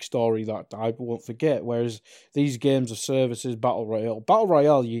unique story that I won't forget. Whereas these games of services, Battle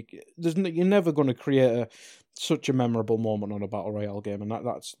Royale, you're never going to create such a memorable moment on a Battle Royale game, and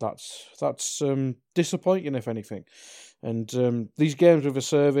that's disappointing, if anything. And these games with a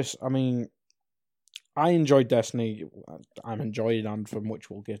service, I mean, I enjoyed Destiny. I'm enjoying Anthem, which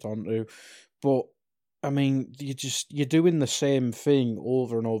we'll get onto, but I mean, you're doing the same thing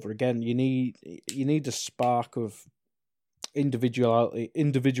over and over again. You need a spark of individuality,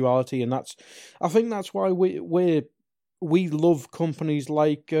 and I think that's why we love companies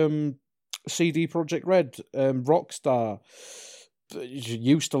like CD Projekt Red, Rockstar.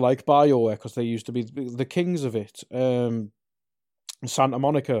 Used to like BioWare because they used to be the kings of it. Santa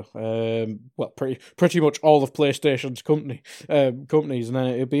Monica, pretty much all of PlayStation's companies, and then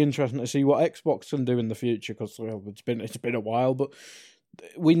it'd be interesting to see what Xbox can do in the future because it's been a while, but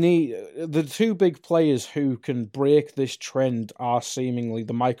we need the two big players who can break this trend are seemingly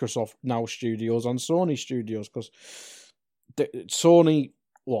the Microsoft Now Studios and Sony Studios, because Sony,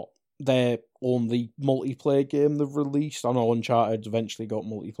 their only multiplayer game they've released, I know Uncharted eventually got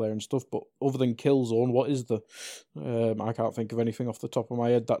multiplayer and stuff, but other than Killzone, what is I can't think of anything off the top of my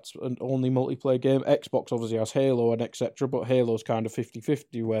head that's an only multiplayer game. Xbox obviously has Halo and etc., but Halo's kind of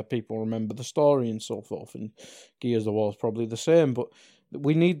 50-50 where people remember the story and so forth, and Gears of War is probably the same, but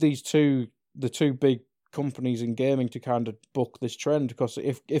we need the two big companies in gaming to kind of buck this trend, because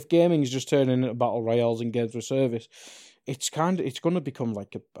if gaming is just turning into battle royales and games with service, it's going to become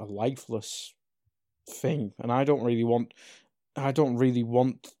like a lifeless thing, and I don't really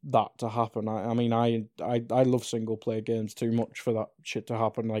want that to happen. I mean, I love single player games too much for that shit to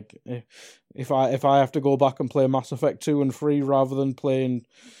happen. Like, if I have to go back and play Mass Effect 2 and 3 rather than playing,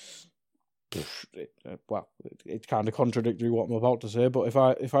 it's kind of contradictory what I'm about to say, but if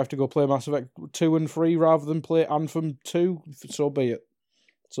I have to go play Mass Effect 2 and 3 rather than play Anthem 2, so be it.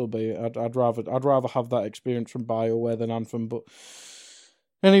 I'd rather have that experience from BioWare than Anthem. But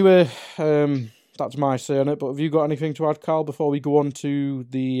anyway, that's my say on it. But have you got anything to add, Carl, before we go on to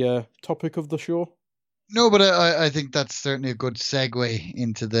the topic of the show? No, but I think that's certainly a good segue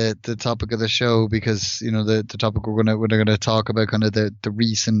into the topic of the show, because the topic we're gonna talk about kind of the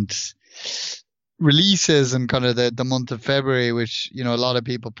recent releases and kind of the month of February, which a lot of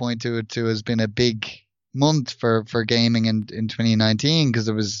people point to has been a big month for gaming in 2019, because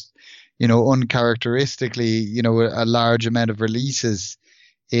there was uncharacteristically a large amount of releases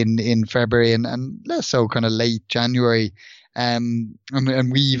in February and less so kind of late January, and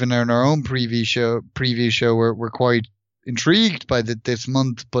we even in our own preview show we're quite intrigued by this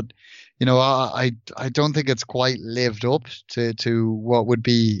month, but I don't think it's quite lived up to what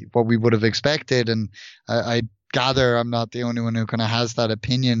we would have expected, and I gather I'm not the only one who kind of has that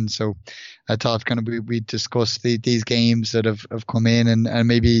opinion. So I thought kind of we'd discuss these games that have come in and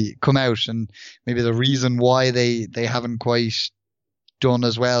maybe come out, and maybe the reason why they haven't quite done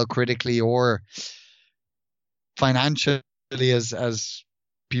as well critically or financially as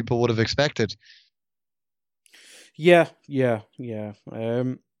people would have expected. Yeah.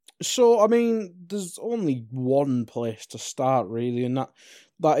 So, I mean, there's only one place to start, really, and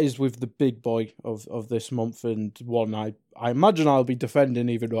that is with the big boy of this month, and one I imagine I'll be defending,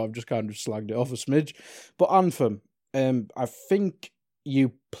 even though I've just kind of slagged it off a smidge. But Anthem, I think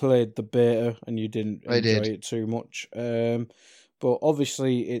you played the beta and you didn't enjoy it too much. But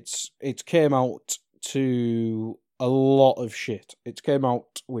obviously, it's came out to a lot of shit. It came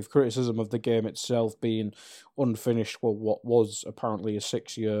out with criticism of the game itself being unfinished for what was apparently a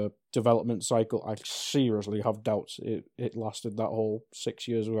 6-year development cycle. I seriously have doubts it lasted that whole 6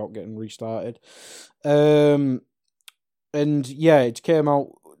 years without getting restarted. And yeah, it came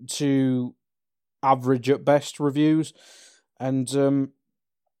out to average at best reviews. And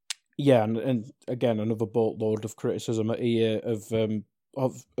yeah, and again, another boatload of criticism at EA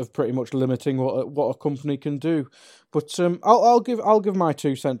of pretty much limiting what a company can do. But I'll give my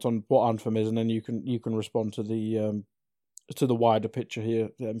 2 cents on what Anthem is, and then you can respond to the wider picture here,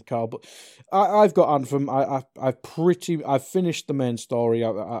 Carl. But I've got Anthem. I've finished the main story.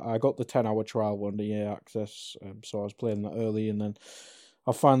 I got the 10-hour trial on the EA Access, so I was playing that early, and then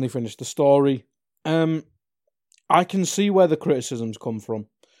I finally finished the story. I can see where the criticisms come from.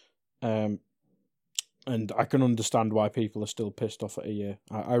 And I can understand why people are still pissed off at EA.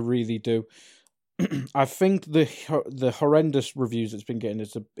 I really do. I think the horrendous reviews it's been getting,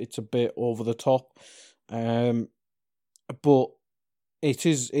 it's a bit over the top. But it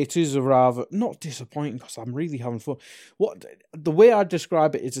is a rather not disappointing because I'm really having fun. The way I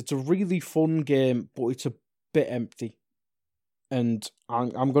describe it is it's a really fun game, but it's a bit empty. And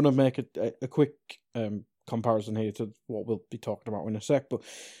I'm going to make a quick comparison here to what we'll be talking about in a sec, but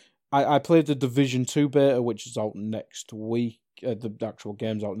I played the Division 2 beta, which is out next week. The actual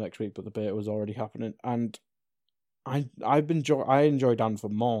game's out next week, but the beta was already happening, and I enjoyed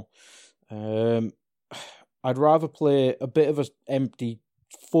Anthem more. I'd rather play a bit of an empty,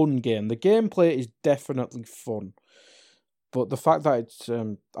 fun game. The gameplay is definitely fun, but the fact that it's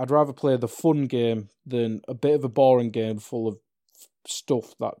I'd rather play the fun game than a bit of a boring game full of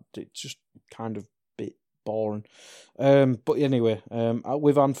stuff that it's just kind of boring. But anyway,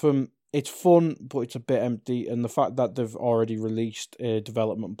 with Anthem, it's fun, but it's a bit empty, and the fact that they've already released a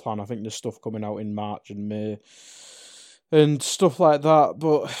development plan, I think there's stuff coming out in March and May and stuff like that,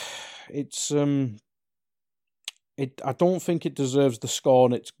 but it's I don't think it deserves the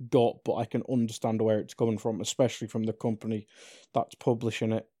scorn it's got, but I can understand where it's coming from, especially from the company that's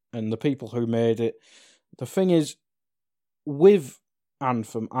publishing it and the people who made it. The thing is, with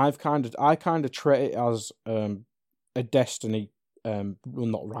Anthem, I kind of treat it as a Destiny, well,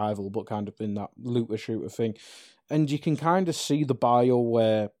 not rival, but kind of in that looter shooter thing, and you can kind of see the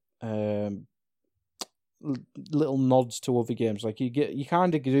BioWare little nods to other games. Like you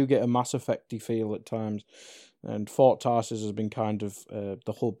kind of do get a Mass Effect-y feel at times, and Fort Tarsis has been kind of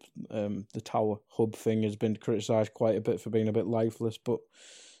the hub, the tower hub thing has been criticised quite a bit for being a bit lifeless, but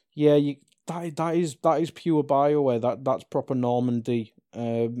yeah, that is pure BioWare. That's proper Normandy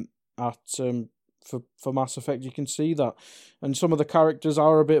for Mass Effect. You can see that, and some of the characters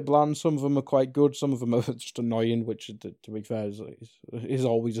are a bit bland. Some of them are quite good. Some of them are just annoying, which, to be fair, is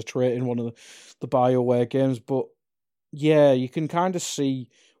always a trait in one of the BioWare games. But yeah, you can kind of see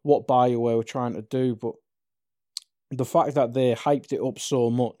what BioWare were trying to do. But the fact that they hyped it up so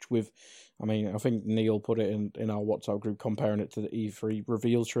much with, I mean, I think Neil put it in our WhatsApp group comparing it to the E3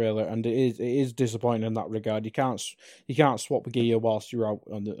 reveal trailer, and it is disappointing in that regard. You can't swap gear whilst you're out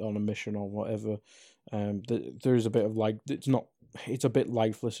on a mission or whatever. There is a bit of it's a bit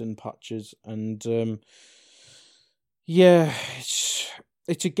lifeless in patches, and yeah,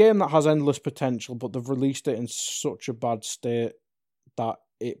 it's a game that has endless potential, but they've released it in such a bad state that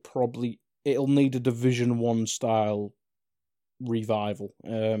it'll need a Division 1 style revival.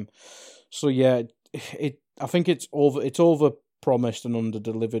 So yeah, I think it's over promised and under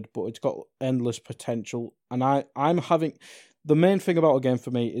delivered, but it's got endless potential. And I'm having the main thing about a game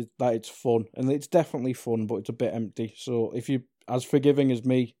for me is that it's fun, and it's definitely fun, but it's a bit empty. So if you as forgiving as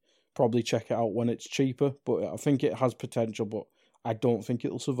me, probably check it out when it's cheaper. But I think it has potential, but I don't think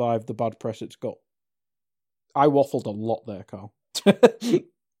it'll survive the bad press it's got. I waffled a lot there, Carl.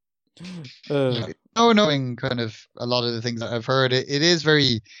 Knowing kind of a lot of the things that I've heard, it is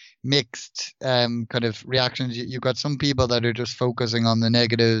very mixed kind of reactions. You've got some people that are just focusing on the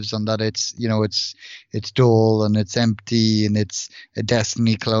negatives, on that it's dull and it's empty and it's a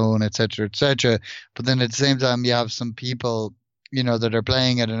Destiny clone, etc., etc. But then at the same time, you have some people that are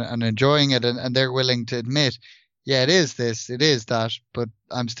playing it and enjoying it, and they're willing to admit yeah, it is this, it is that, but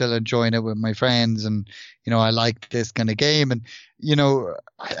I'm still enjoying it with my friends, and I like this kind of game, and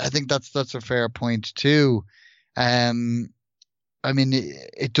I think that's a fair point too. Um, I mean,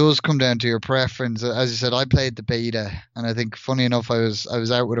 it does come down to your preference. As you said, I played the beta, and I think, funny enough, I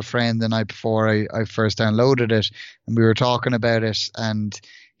was out with a friend the night before I first downloaded it, and we were talking about it, and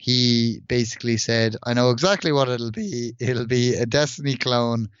he basically said, "I know exactly what it'll be. It'll be a Destiny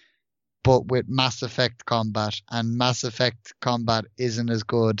clone, but with Mass Effect combat, and Mass Effect combat isn't as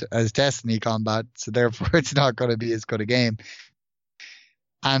good as Destiny combat, so therefore it's not going to be as good a game."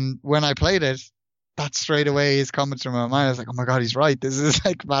 And when I played it, that straight away his comments from my mind. I was like, oh my God, he's right. This is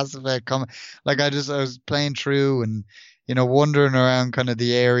like Mass Effect combat. Like I was playing through and, wandering around kind of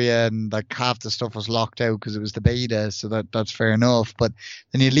the area, and like half the stuff was locked out because it was the beta. So that's fair enough. But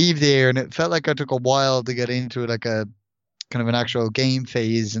then you leave there, and it felt like I took a while to get into like a kind of an actual game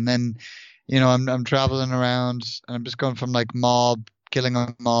phase. And then, I'm traveling around, and I'm just going from like killing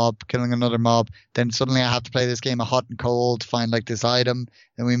a mob, killing another mob. Then suddenly I have to play this game of hot and cold to find like this item.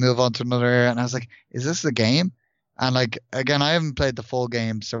 Then we move on to another area, and I was like, is this the game? And like, again, I haven't played the full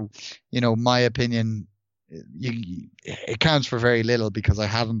game, so, my opinion, it counts for very little because I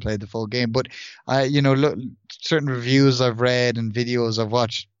haven't played the full game. But look, certain reviews I've read and videos I've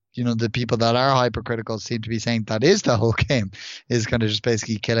watched, the people that are hypercritical seem to be saying that is the whole game, is kind of just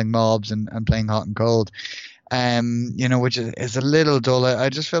basically killing mobs and playing hot and cold. Which is a little dull. I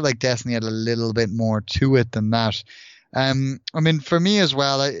just feel like Destiny had a little bit more to it than that. I mean, for me as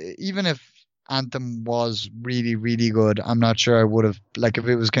well, even if Anthem was really, really good, I'm not sure I would have, like, if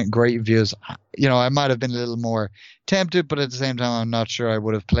it was getting great reviews, I might have been a little more tempted, but at the same time, I'm not sure I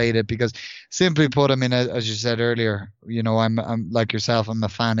would have played it because, simply put, I mean, as you said earlier, I'm like yourself, I'm a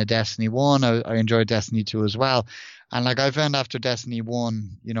fan of Destiny 1. I enjoyed Destiny 2 as well. And like I found after Destiny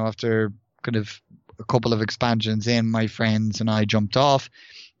 1, after kind of a couple of expansions in, my friends and I jumped off,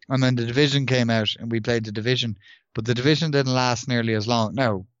 and then the Division came out and we played the Division, but the Division didn't last nearly as long.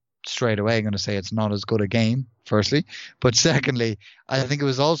 Now, straight away, I'm going to say it's not as good a game, firstly, but secondly, I think it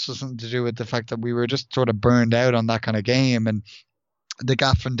was also something to do with the fact that we were just sort of burned out on that kind of game, and the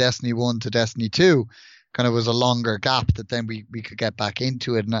gap from Destiny 1 to Destiny 2 kind of was a longer gap that then we could get back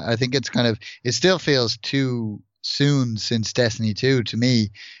into it. And I think it's kind of, it still feels too soon since Destiny 2 to me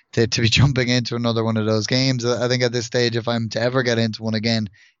to be jumping into another one of those games. I think at this stage, if I'm to ever get into one again,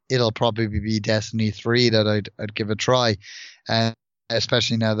 it'll probably be Destiny 3 that I'd give a try,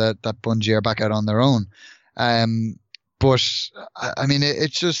 especially now that Bungie are back out on their own. But I mean,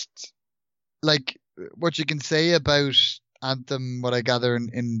 it's just like what you can say about Anthem, what I gather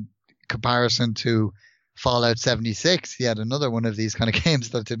in comparison to Fallout 76. He had another one of these kind of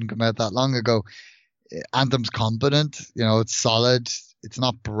games that didn't come out that long ago. Anthem's competent, it's solid. It's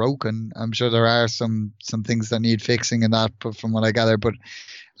not broken. I'm sure there are some things that need fixing in that, but from what I gather, but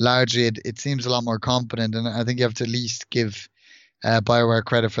largely it seems a lot more competent. And I think you have to at least give BioWare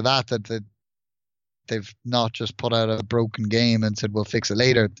credit for that they've not just put out a broken game and said, we'll fix it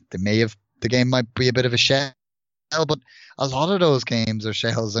later. The game might be a bit of a shell, but a lot of those games are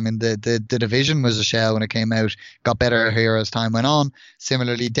shells. I mean, the Division was a shell when it came out, got better here as time went on.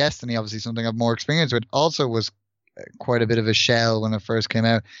 Similarly, Destiny, obviously something I've more experience with, also was quite a bit of a shell when it first came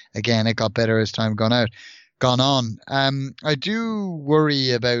out. Again, it got better as time gone on. I do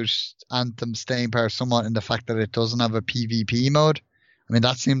worry about Anthem's staying power somewhat in the fact that it doesn't have a PvP mode. I mean,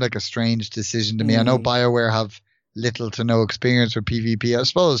 that seemed like a strange decision to me. I know BioWare have little to no experience with PvP. I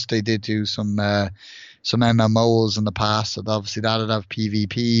suppose they did do some MMOs in the past, so obviously that'd have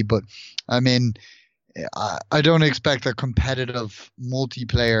PvP. But I mean, I don't expect a competitive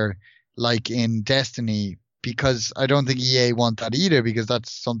multiplayer like in Destiny, because I don't think EA want that either, because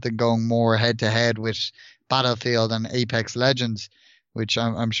that's something going more head to head with Battlefield and Apex Legends, which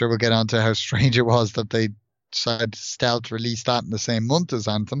I'm sure we'll get onto how strange it was that they decided to stealth release that in the same month as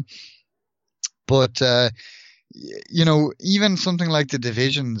Anthem. But even something like the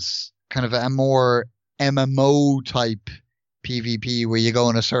Division's kind of a more MMO type PvP where you go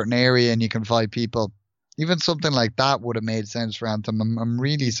in a certain area and you can fight people, even something like that would have made sense for Anthem. I'm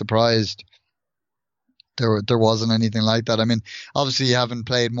really surprised there wasn't anything like that. I mean, obviously you haven't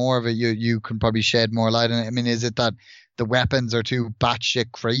played more of it. You can probably shed more light on it. I mean, is it that the weapons are too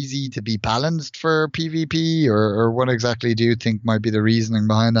batshit crazy to be balanced for PvP, or what exactly do you think might be the reasoning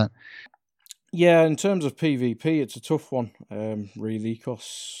behind that? Yeah, in terms of PvP, it's a tough one, really,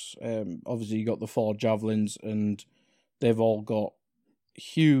 because obviously you got the 4 javelins, and they've all got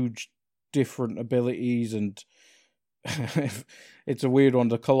huge different abilities, and it's a weird one.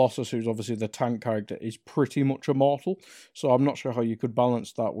 The Colossus, who's obviously the tank character, is pretty much immortal. So I'm not sure how you could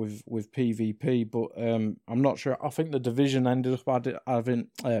balance that with PvP. But I'm not sure. I think the Division ended up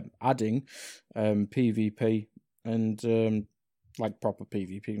adding PvP and like proper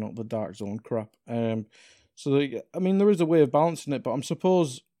PvP, not the Dark Zone crap. So I mean, there is a way of balancing it, but I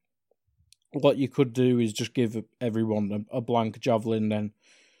suppose what you could do is just give everyone a blank javelin, then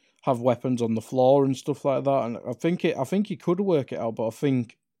have weapons on the floor and stuff like that. And I think you could work it out, but I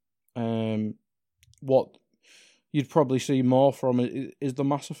think what you'd probably see more from it is the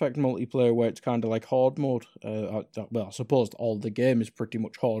Mass Effect multiplayer, where it's kind of like horde mode. Well, I suppose all the game is pretty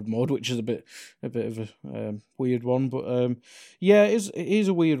much horde mode, which is a bit of a weird one. But yeah, it is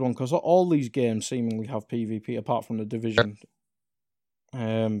a weird one because all these games seemingly have PvP apart from the Division.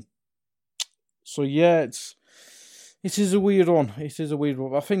 So yeah, it is a weird one. It is a weird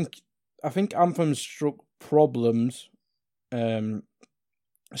one. I think Anthem's struck problems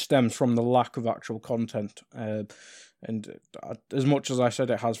stems from the lack of actual content. And as much as I said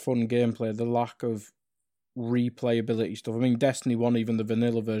it has fun gameplay, the lack of replayability stuff. I mean, Destiny 1, even the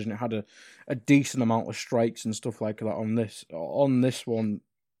vanilla version, it had a decent amount of strikes and stuff like that on this. On this one,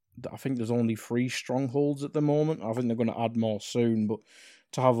 I think there's only 3 strongholds at the moment. I think they're going to add more soon, but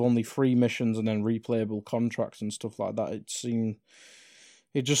to have only 3 missions and then replayable contracts and stuff like that,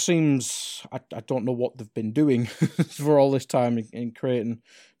 it just seems I don't know what they've been doing for all this time in creating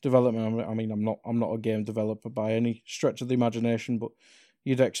development. I mean, I'm not a game developer by any stretch of the imagination, but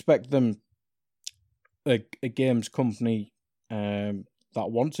you'd expect them, a games company that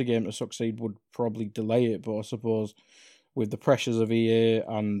wants a game to succeed, would probably delay it. But I suppose with the pressures of EA,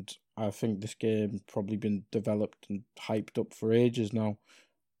 and I think this game probably been developed and hyped up for ages now.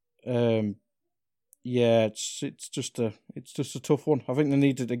 Yeah, it's just a tough one. I think they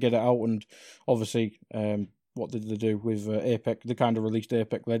needed to get it out, and obviously, what did they do with Apex? They kind of released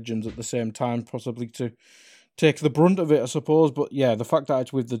Apex Legends at the same time, possibly to take the brunt of it, I suppose. But yeah, the fact that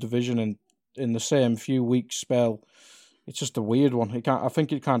it's with the Division and in the same few weeks spell, it's just a weird one. I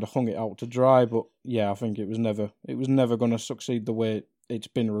think it kind of hung it out to dry. But yeah, I think it was never going to succeed the way it's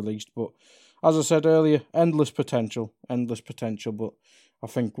been released. But as I said earlier, endless potential. But I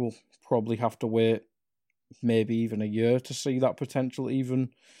think we'll probably have to wait maybe even a year to see that potential even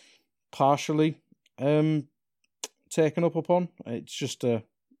partially taken up upon. It's just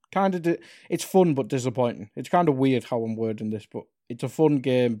it's fun but disappointing. It's kind of weird how I'm wording this, but it's a fun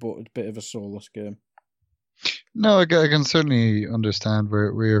game, but it's a bit of a soulless game. No, I can certainly understand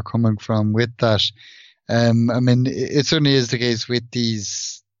where you're coming from with that. I mean, it certainly is the case with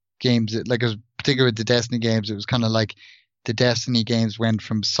these games, like particularly with the Destiny games. It was kind of like the Destiny games went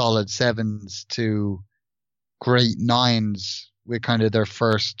from solid 7s to great 9s with kind of their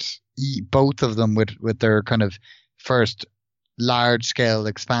first, both of them with their kind of first large scale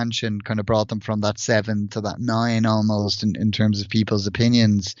expansion, kind of brought them from that 7 to that 9 almost in terms of people's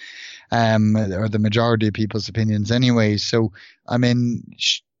opinions, or the majority of people's opinions anyway. So, I mean,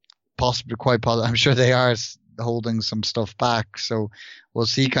 possibly quite positive. I'm sure they are holding some stuff back. So we'll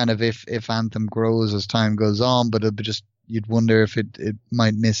see kind of if Anthem grows as time goes on, but it'll be just, you'd wonder if it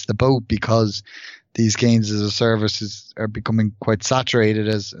might miss the boat because these games as a service are becoming quite saturated,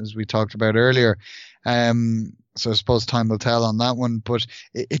 as we talked about earlier. So I suppose time will tell on that one. But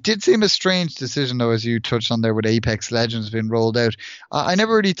it did seem a strange decision, though, as you touched on there, with Apex Legends being rolled out. I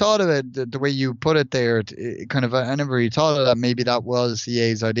never really thought of it the way you put it there. I never really thought of that. Maybe that was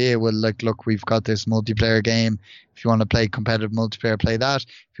EA's idea. Well, like, look, we've got this multiplayer game. If you want to play competitive multiplayer, play that.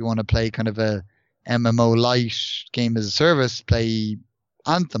 If you want to play kind of a MMO light game as a service, play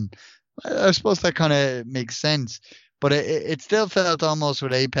Anthem. I suppose that kind of makes sense, but it still felt almost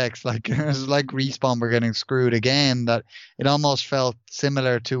with Apex like it was like Respawn were getting screwed again. That it almost felt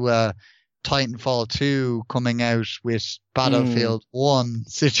similar to Titanfall 2 coming out with Battlefield 1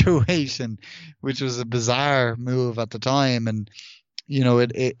 situation, which was a bizarre move at the time. And you know,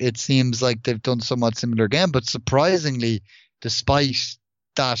 it seems like they've done somewhat similar again, but surprisingly, despite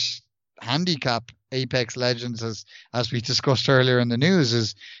that handicap, Apex Legends, as we discussed earlier in the news,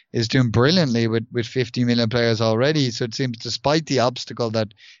 is doing brilliantly with 50 million players already. So it seems, despite the obstacle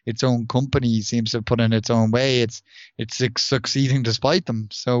that its own company seems to have put in its own way, it's succeeding despite them.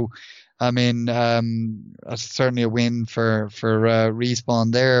 So I mean, that's certainly a win for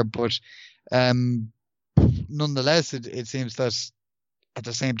Respawn there. But nonetheless, it seems that at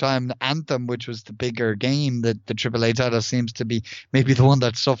the same time, Anthem, which was the bigger game that the AAA title, seems to be maybe the one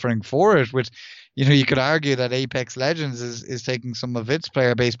that's suffering for it. Which, you know, you could argue that Apex Legends is taking some of its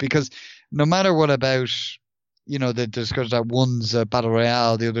player base, because no matter what about, you know, the discussion that one's a battle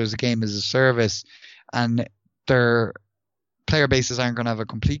royale, the other's a game as a service, and their player bases aren't going to have a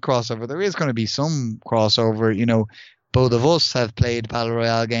complete crossover. There is going to be some crossover. You know, both of us have played Battle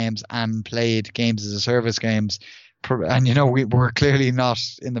Royale games and played games as a service games. And, you know, we're clearly not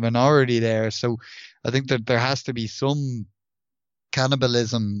in the minority there. So I think that there has to be some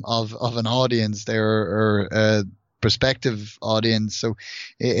cannibalism of an audience there, or a prospective audience. So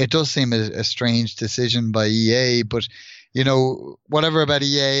it does seem a strange decision by EA, but you know, whatever about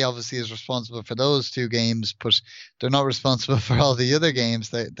EA obviously is responsible for those two games, but they're not responsible for all the other games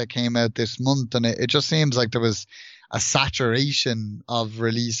that came out this month. And it just seems like there was a saturation of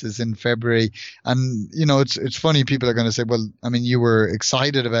releases in February. And, you know, it's funny, people are going to say, well, I mean, you were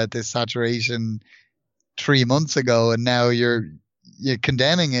excited about this saturation 3 months ago, and now you're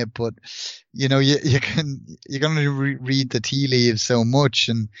condemning it, but you know, you're going to read the tea leaves so much,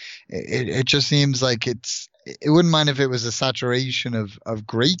 and it just seems like it wouldn't mind if it was a saturation of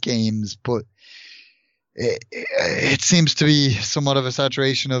great games, but it seems to be somewhat of a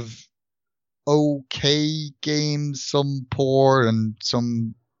saturation of okay games, some poor and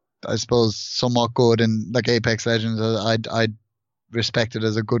some, I suppose, somewhat good. And like Apex Legends, I'd respect it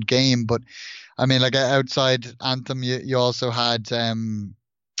as a good game, but I mean, like outside Anthem, you also had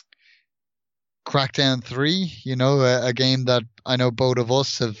Crackdown 3, you know, a game that I know both of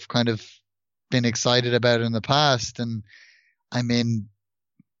us have kind of been excited about in the past. And I mean,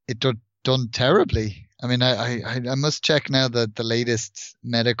 it done terribly. I mean, I must check now the latest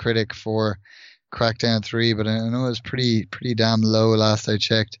Metacritic for Crackdown 3, but I know it was pretty damn low last I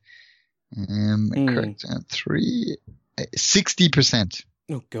checked. Crackdown 3, 60%.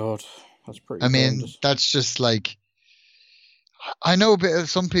 Oh God. That's pretty. I mean, that's just like, I know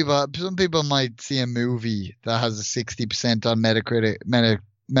some people might see a movie that has a 60% on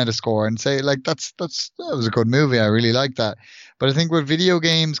Metascore and say like that was a good movie, I really like that. But I think with video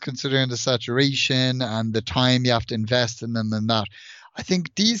games, considering the saturation and the time you have to invest in them and that, I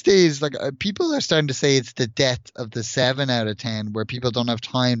think these days, like people are starting to say it's the death of the 7 out of 10, where people don't have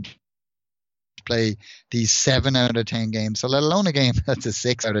time to play these 7 out of 10 games, so let alone a game that's a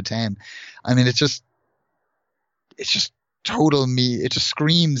 6 out of 10. I mean, it's just it just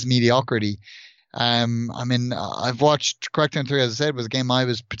screams mediocrity. I mean, I've watched Crackdown 3, as I said, was a game it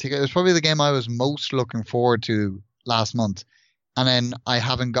was probably the game I was most looking forward to last month. And then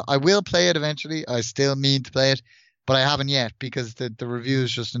I will play it eventually. I still mean to play it, but I haven't yet because the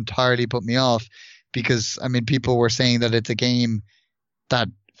reviews just entirely put me off, because I mean, people were saying that it's a game that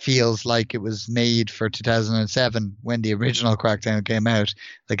feels like it was made for 2007 when the original Crackdown came out.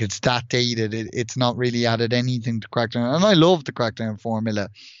 Like, it's that dated. It's not really added anything to Crackdown. And I love the Crackdown formula.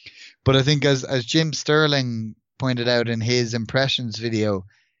 But I think as Jim Sterling pointed out in his impressions video,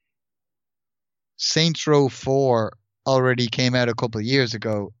 Saints Row 4 already came out a couple of years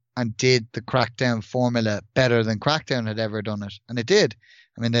ago and did the Crackdown formula better than Crackdown had ever done it. And it did.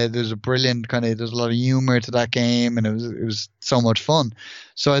 I mean, there's a brilliant there's a lot of humor to that game, and it was so much fun.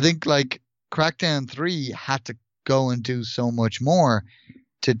 So I think like Crackdown 3 had to go and do so much more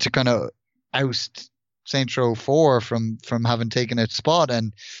to kind of oust Saints Row 4 from having taken its spot.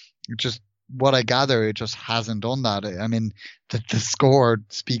 And just what I gather, it just hasn't done that. I mean, the score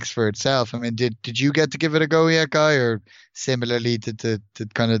speaks for itself. I mean, did you get to give it a go yet, Guy, or similarly did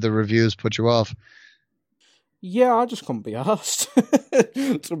kind of the reviews put you off? Yeah, I just couldn't be asked,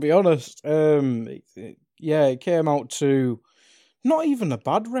 to be honest. It came out to not even a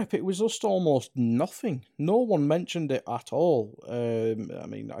bad rep. It was just almost nothing. No one mentioned it at all. I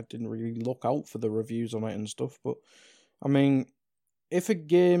mean, I didn't really look out for the reviews on it and stuff, but I mean, if a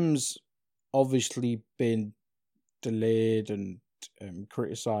game's obviously been delayed and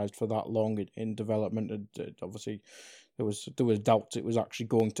criticised for that long in development, and obviously there was doubts it was actually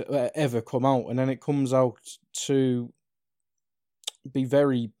going to ever come out, and then it comes out to be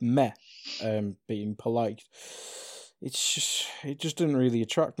very meh, being polite. It just didn't really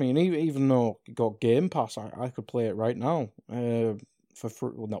attract me, and even though it got Game Pass, I could play it right now for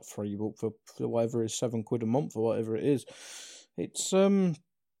free, well, not free, but for whatever it is, £7 a month or whatever it is. It's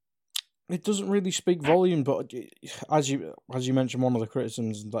it doesn't really speak volume, but as you mentioned, one of the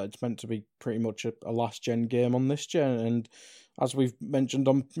criticisms is that it's meant to be pretty much a last gen game on this gen, and as we've mentioned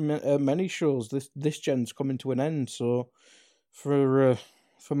on many shows, this gen's coming to an end. So for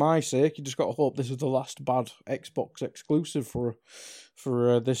my sake, you just got to hope this is the last bad Xbox exclusive for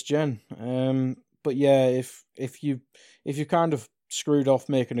this gen. But yeah, if you kind of screwed off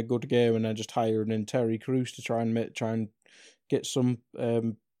making a good game and then just hiring in Terry Crews to try and get some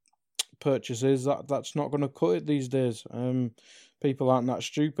purchases, that's not going to cut it these days. People aren't that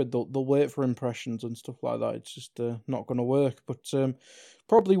stupid. They'll wait for impressions and stuff like that. It's just not going to work. But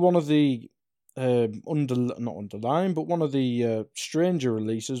probably one of the not underlined, but one of the stranger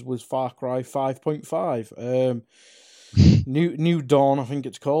releases was Far Cry 5.5. New Dawn, I think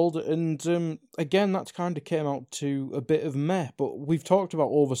it's called, and again, that's kind of came out to a bit of meh. But we've talked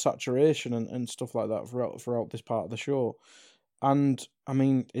about oversaturation and stuff like that throughout this part of the show. And I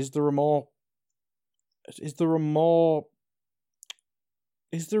mean, is there a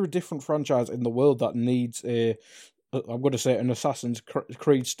different franchise in the world that needs I'm going to say an Assassin's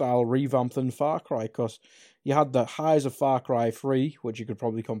Creed style revamp than Far Cry? Because you had the highs of Far Cry 3, which you could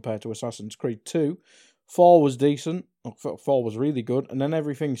probably compare to Assassin's Creed 2. 4 was decent. 4 was really good. And then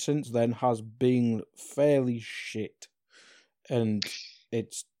everything since then has been fairly shit. And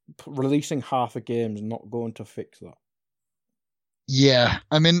it's releasing half a game's not going to fix that. Yeah,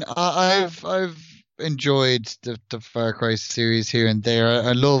 I mean, I've enjoyed the Far Cry series here and there.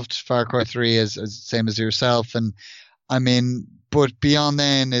 I loved Far Cry 3 as same as yourself, and I mean, but beyond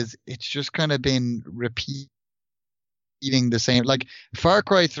then it's just kind of been repeating the same. Like Far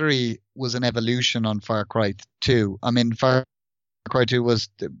Cry 3 was an evolution on Far Cry 2. I mean, Far Cry 2 was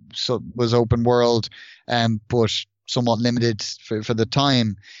open world, but somewhat limited for the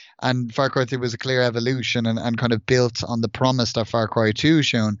time. And Far Cry 3 was a clear evolution and kind of built on the promise that Far Cry 2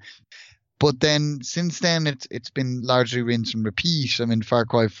 shown. But then since then, it's been largely rinse and repeat. I mean, Far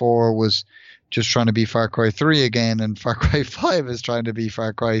Cry 4 was just trying to be Far Cry 3 again, and Far Cry 5 is trying to be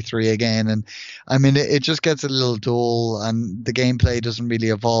Far Cry 3 again. And I mean, it just gets a little dull, and the gameplay doesn't really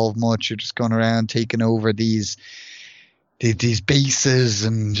evolve much. You're just going around taking over these bases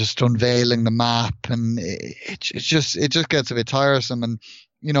and just unveiling the map, and it just gets a bit tiresome. And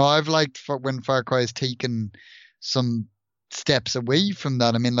you know, I've liked when Far Cry has taken some steps away from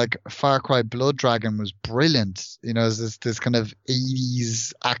that. I mean, like Far Cry Blood Dragon was brilliant. You know, it's this kind of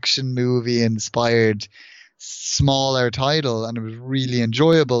 80s action movie inspired smaller title, and it was really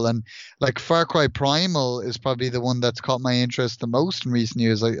enjoyable. And like Far Cry Primal is probably the one that's caught my interest the most in recent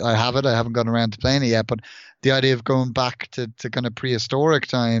years. I haven't gotten around to playing it yet, but the idea of going back to kind of prehistoric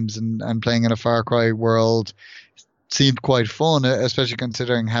times and playing in a Far Cry world seemed quite fun, especially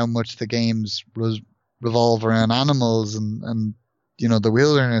considering how much the games revolve around animals and you know, the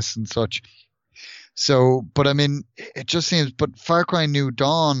wilderness and such. So, but I mean, it just seems, but Far Cry New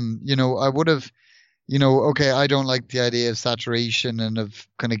Dawn, you know, I would have, you know, okay, I don't like the idea of saturation and of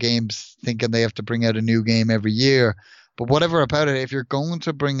kind of games thinking they have to bring out a new game every year, but whatever about it, if you're going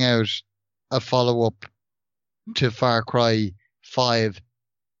to bring out a follow-up to Far Cry 5,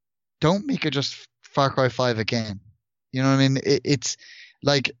 don't make it just Far Cry 5 again. You know what I mean? It's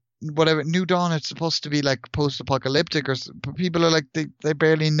like, whatever, New Dawn, it's supposed to be like post-apocalyptic, but people are like, they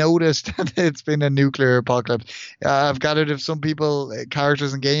barely noticed that it's been a nuclear apocalypse. I've gathered if some people,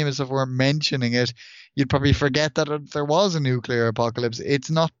 characters in game and stuff, weren't mentioning it, you'd probably forget that there was a nuclear apocalypse. It's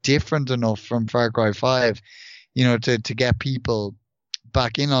not different enough from Far Cry 5, you know, to get people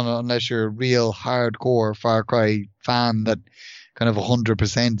back in on it, unless you're a real hardcore Far Cry fan that kind of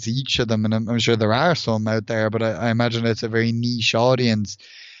 100% each of them. And I'm sure there are some out there, but I imagine it's a very niche audience.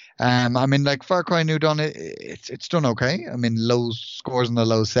 I mean, like Far Cry New Dawn, it's done okay. I mean, low scores in the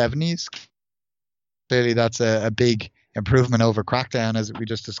low 70s. Clearly, that's a big improvement over Crackdown, as we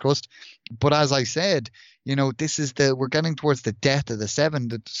just discussed. But as I said, you know, we're getting towards the death of the 7.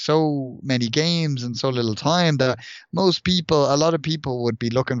 That so many games and so little time that a lot of people would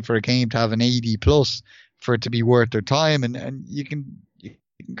be looking for a game to have an 80 plus for it to be worth their time, and you can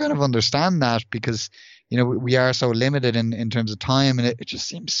kind of understand that, because you know, we are so limited in terms of time, and it just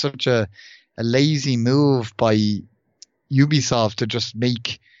seems such a lazy move by Ubisoft to just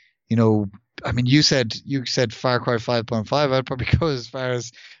make, you know, I mean, you said Far Cry 5.5. I'd probably go as far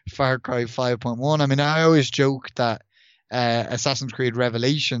as Far Cry 5.1. I mean, I always joke that Assassin's Creed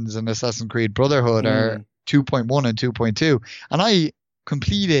Revelations and Assassin's Creed Brotherhood are 2.1 and 2.2, and I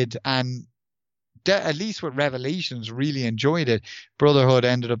completed and at least with Revelations really enjoyed it. Brotherhood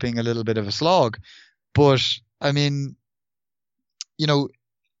ended up being a little bit of a slog. But, I mean, you know,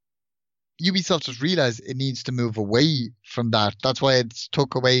 Ubisoft just realized it needs to move away from that. That's why it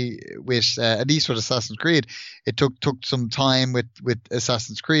took away with, at least with Assassin's Creed, it took some time with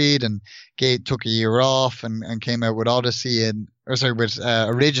Assassin's Creed, and took a year off and came out with Odyssey with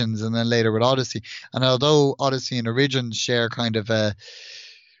Origins, and then later with Odyssey. And although Odyssey and Origins share kind of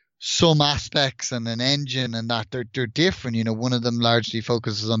some aspects and an engine and that, they're different. You know, one of them largely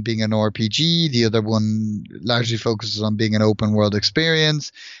focuses on being an RPG, the other one largely focuses on being an open world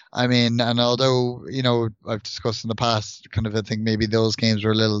experience. I mean, and although, you know, I've discussed in the past, kind of, I think maybe those games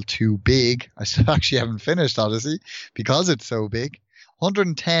were a little too big. I still actually haven't finished Odyssey because it's so big.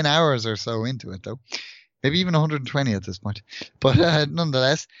 110 hours or so into it though. maybe even 120 at this point. But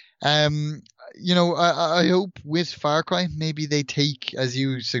nonetheless, I hope with Far Cry, maybe they take, as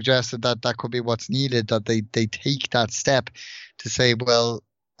you suggested, that could be what's needed, that they take that step to say, well,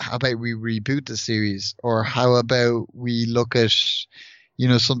 how about we reboot the series? Or how about we look at,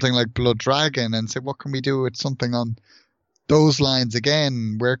 something like Blood Dragon and say, what can we do with something on those lines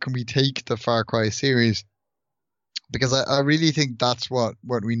again? Where can we take the Far Cry series? Because I really think that's what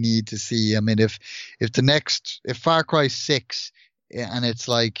we need to see. I mean, if Far Cry 6 and it's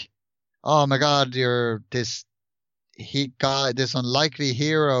like, oh my God, you're this unlikely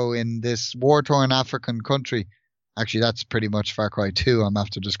hero in this war-torn African country. Actually, that's pretty much Far Cry 2 I'm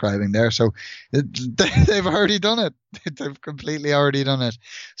after describing there. So they've already done it. They've completely already done it.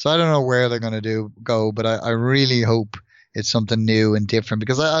 So I don't know where they're going to go, but I really hope it's something new and different,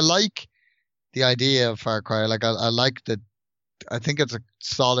 because I like the idea of Far Cry. Like I like that. I think it's a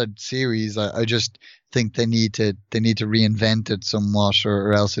solid series. I just think they need to reinvent it somewhat,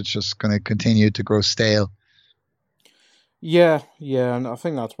 or else it's just going to continue to grow stale. Yeah, and I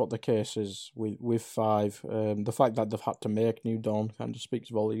think that's what the case is with 5. The fact that they've had to make New Dawn kind of speaks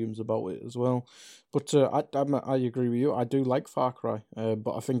volumes about it as well. But I agree with you. I do like Far Cry,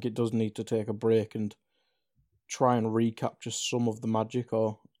 but I think it does need to take a break and try and recapture some of the magic,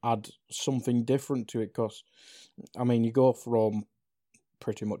 or add something different to it. Because, I mean, you go from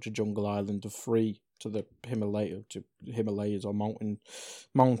pretty much a jungle island of 3 to the Himalayas or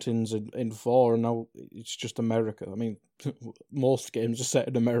mountains in 4, and now it's just America. I mean, most games are set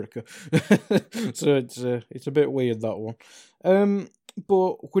in America, so it's a bit weird, that one.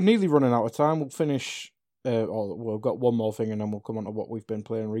 But we're nearly running out of time. We'll finish. We've got one more thing, and then we'll come on to what we've been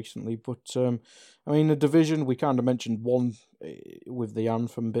playing recently. But I mean, The Division, we kind of mentioned 1 with the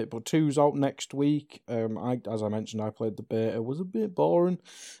Anthem bit, but 2's out next week. As I mentioned, I played the beta. It was a bit boring.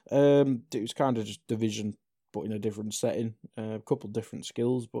 It was kind of just Division, but in a different setting. A couple of different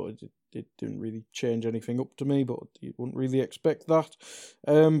skills, but it didn't really change anything up to me. But you wouldn't really expect that.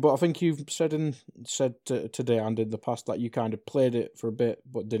 But I think you've said today and in the past that you kind of played it for a bit,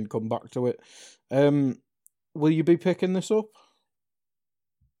 but didn't come back to it. Will you be picking this up?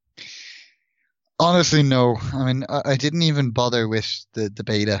 Honestly, no. I mean, I didn't even bother with the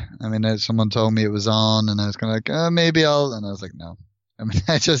beta. I mean, someone told me it was on, and I was kind of like, maybe I'll, and I was like, no. I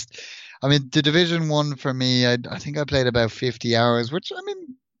mean, the Division 1 for me, I think I played about 50 hours, which, I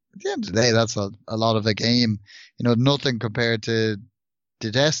mean, at the end of the day, that's a lot of a game. Nothing compared to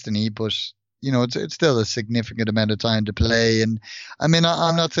Destiny, but, it's still a significant amount of time to play. And, I mean,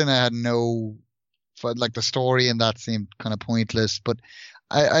 I'm not saying I had the story and that seemed kind of pointless, but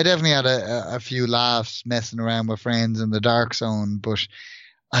I definitely had a few laughs messing around with friends in the Dark Zone. But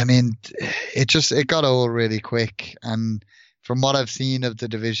I mean, it got old really quick. And from what I've seen of the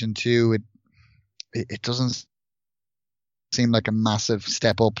Division 2, it doesn't seem like a massive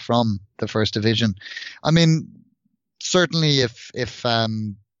step up from the first Division. I mean, certainly if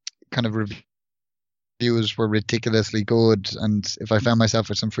kind of reviews were ridiculously good, and if I found myself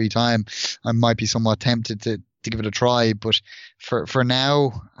with some free time, I might be somewhat tempted to give it a try. But for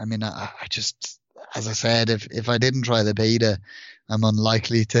now, I mean, I just, as I said, if I didn't try the beta, I'm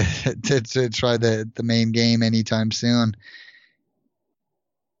unlikely to try the main game anytime soon.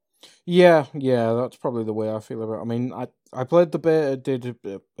 Yeah, that's probably the way I feel about it. I mean, I played the beta, did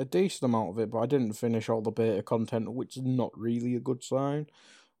a decent amount of it, but I didn't finish all the beta content, which is not really a good sign.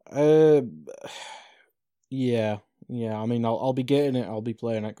 Yeah. I mean, I'll be getting it. I'll be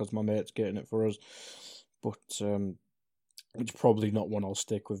playing it because my mate's getting it for us. But it's probably not one I'll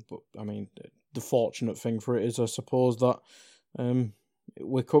stick with. But I mean, the fortunate thing for it is, I suppose, that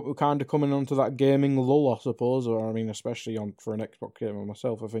we're kind of coming onto that gaming lull, I suppose. Or I mean, especially for an Xbox gamer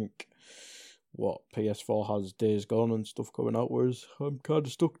myself, I think what PS4 has Days Gone and stuff coming out, whereas I'm kind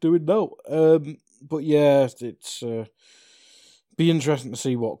of stuck doing now. But yeah, it's be interesting to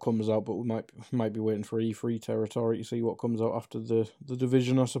see what comes out, but we might be waiting for E3 territory to see what comes out after the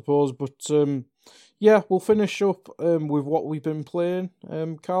Division, I suppose. But yeah, we'll finish up with what we've been playing.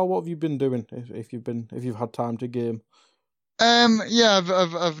 Carl, what have you been doing? If you've had time to game? Yeah,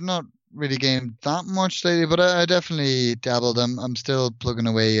 I've not really gamed that much lately, but I definitely dabbled. I'm still plugging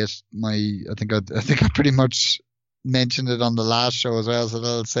away at I think I pretty much mentioned it on the last show as well, so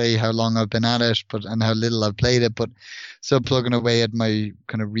that'll say how long I've been at it, and how little I've played it. But still plugging away at my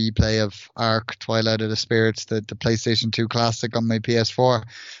kind of replay of Ark: Twilight of the Spirits, the PlayStation 2 classic on my PS4.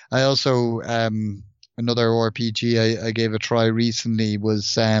 I also another RPG I gave a try recently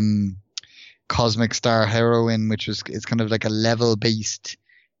was Cosmic Star Heroine, which is kind of like a level based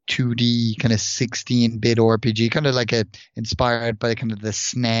 2D kind of 16-bit RPG, kind of like inspired by kind of the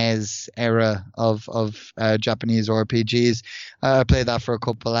SNES era of Japanese RPGs. I played that for a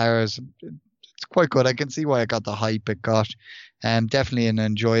couple hours. It's quite good. I can see why it got the hype it got. Definitely an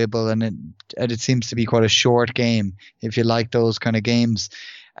enjoyable, and it seems to be quite a short game if you like those kind of games.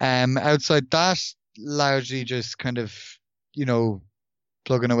 Outside that, largely just kind of,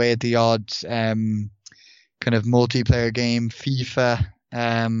 plugging away at the odd kind of multiplayer game, FIFA.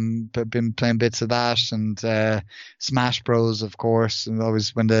 But been playing bits of that, and Smash Bros, of course, and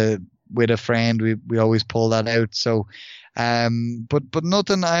always with a friend we always pull that out. So but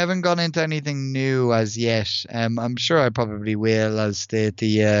nothing, I haven't gone into anything new as yet. I'm sure I probably will as the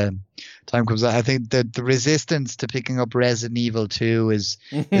time comes out. I think the resistance to picking up Resident Evil 2 is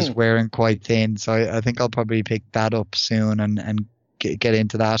wearing quite thin, so I think I'll probably pick that up soon and get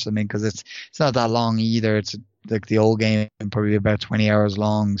into that. I mean, because it's not that long either. It's like the old game, probably about 20 hours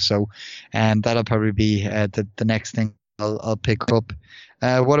long. So, that'll probably be the next thing I'll pick up.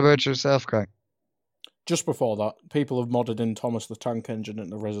 What about yourself, Craig? Just before that, people have modded in Thomas the Tank Engine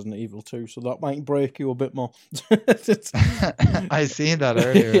into Resident Evil 2, so that might break you a bit more. I seen that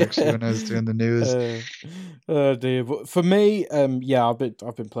earlier, actually, when I was doing the news. Dear. But for me, I've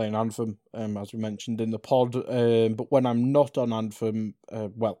been playing Anthem, as we mentioned in the pod. But when I'm not on Anthem,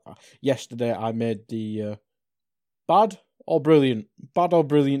 yesterday I made the bad or brilliant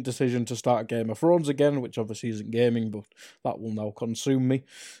decision to start Game of Thrones again, which obviously isn't gaming, but that will now consume me.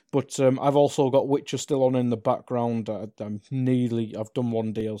 But I've also got Witcher still on in the background. I've done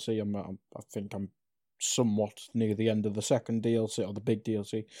one DLC. I think I'm somewhat near the end of the second DLC, or the big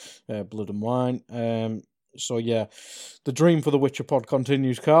DLC, Blood and Wine. So yeah, the dream for the Witcher pod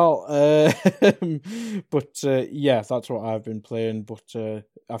continues, Carl. But that's what I've been playing. But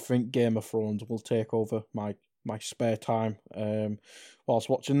I think Game of Thrones will take over my spare time whilst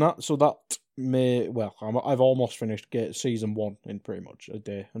watching that. So that I've almost finished season 1 in pretty much a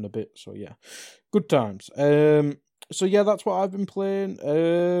day and a bit. So yeah, good times. So yeah, that's what I've been playing.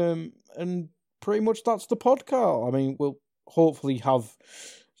 And pretty much that's the podcast. I mean, we'll hopefully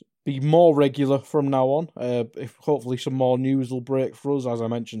be more regular from now on. If hopefully some more news will break for us. As I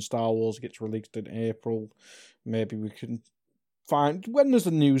mentioned, Star Wars gets released in April. Maybe we can find when there's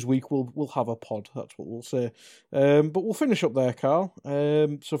a news week, we'll have a pod. That's what we'll say. But we'll finish up there, Carl.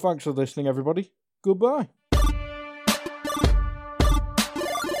 So thanks for listening, everybody. Goodbye.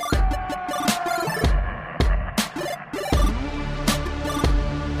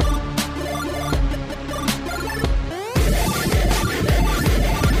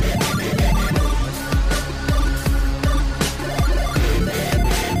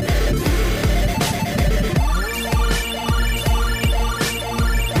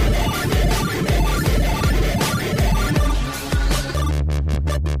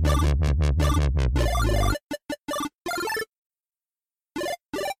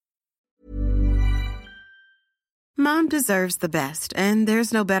 Mom deserves the best, and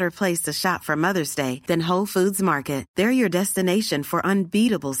there's no better place to shop for Mother's Day than Whole Foods Market. They're your destination for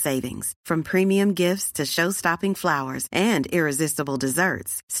unbeatable savings, from premium gifts to show-stopping flowers and irresistible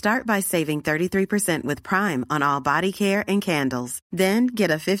desserts. Start by saving 33% with Prime on all body care and candles. Then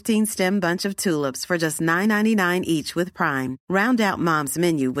get a 15-stem bunch of tulips for just $9.99 each with Prime. Round out Mom's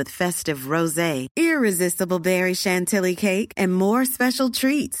menu with festive rosé, irresistible berry chantilly cake, and more special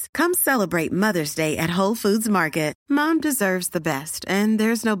treats. Come celebrate Mother's Day at Whole Foods Market. Mom deserves the best, and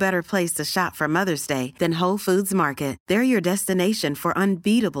there's no better place to shop for Mother's Day than Whole Foods Market. They're your destination for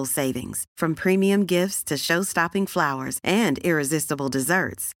unbeatable savings, from premium gifts to show-stopping flowers and irresistible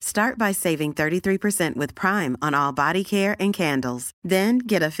desserts. Start by saving 33% with Prime on all body care and candles. Then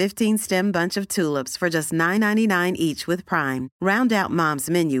get a 15-stem bunch of tulips for just $9.99 each with Prime. Round out Mom's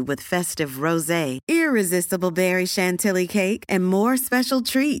menu with festive rosé, irresistible berry chantilly cake, and more special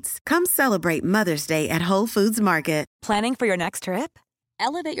treats. Come celebrate Mother's Day at Whole Foods Market. Planning for your next trip?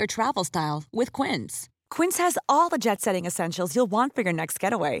 Elevate your travel style with Quince. Quince has all the jet-setting essentials you'll want for your next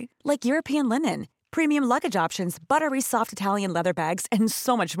getaway, like European linen, premium luggage options, buttery soft Italian leather bags, and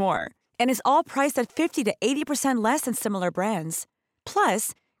so much more. And is all priced at 50 to 80% less than similar brands.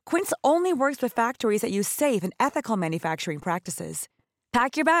 Plus, Quince only works with factories that use safe and ethical manufacturing practices.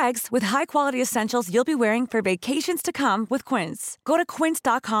 Pack your bags with high-quality essentials you'll be wearing for vacations to come with Quince. Go to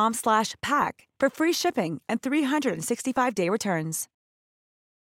quince.com/pack for free shipping and 365-day returns.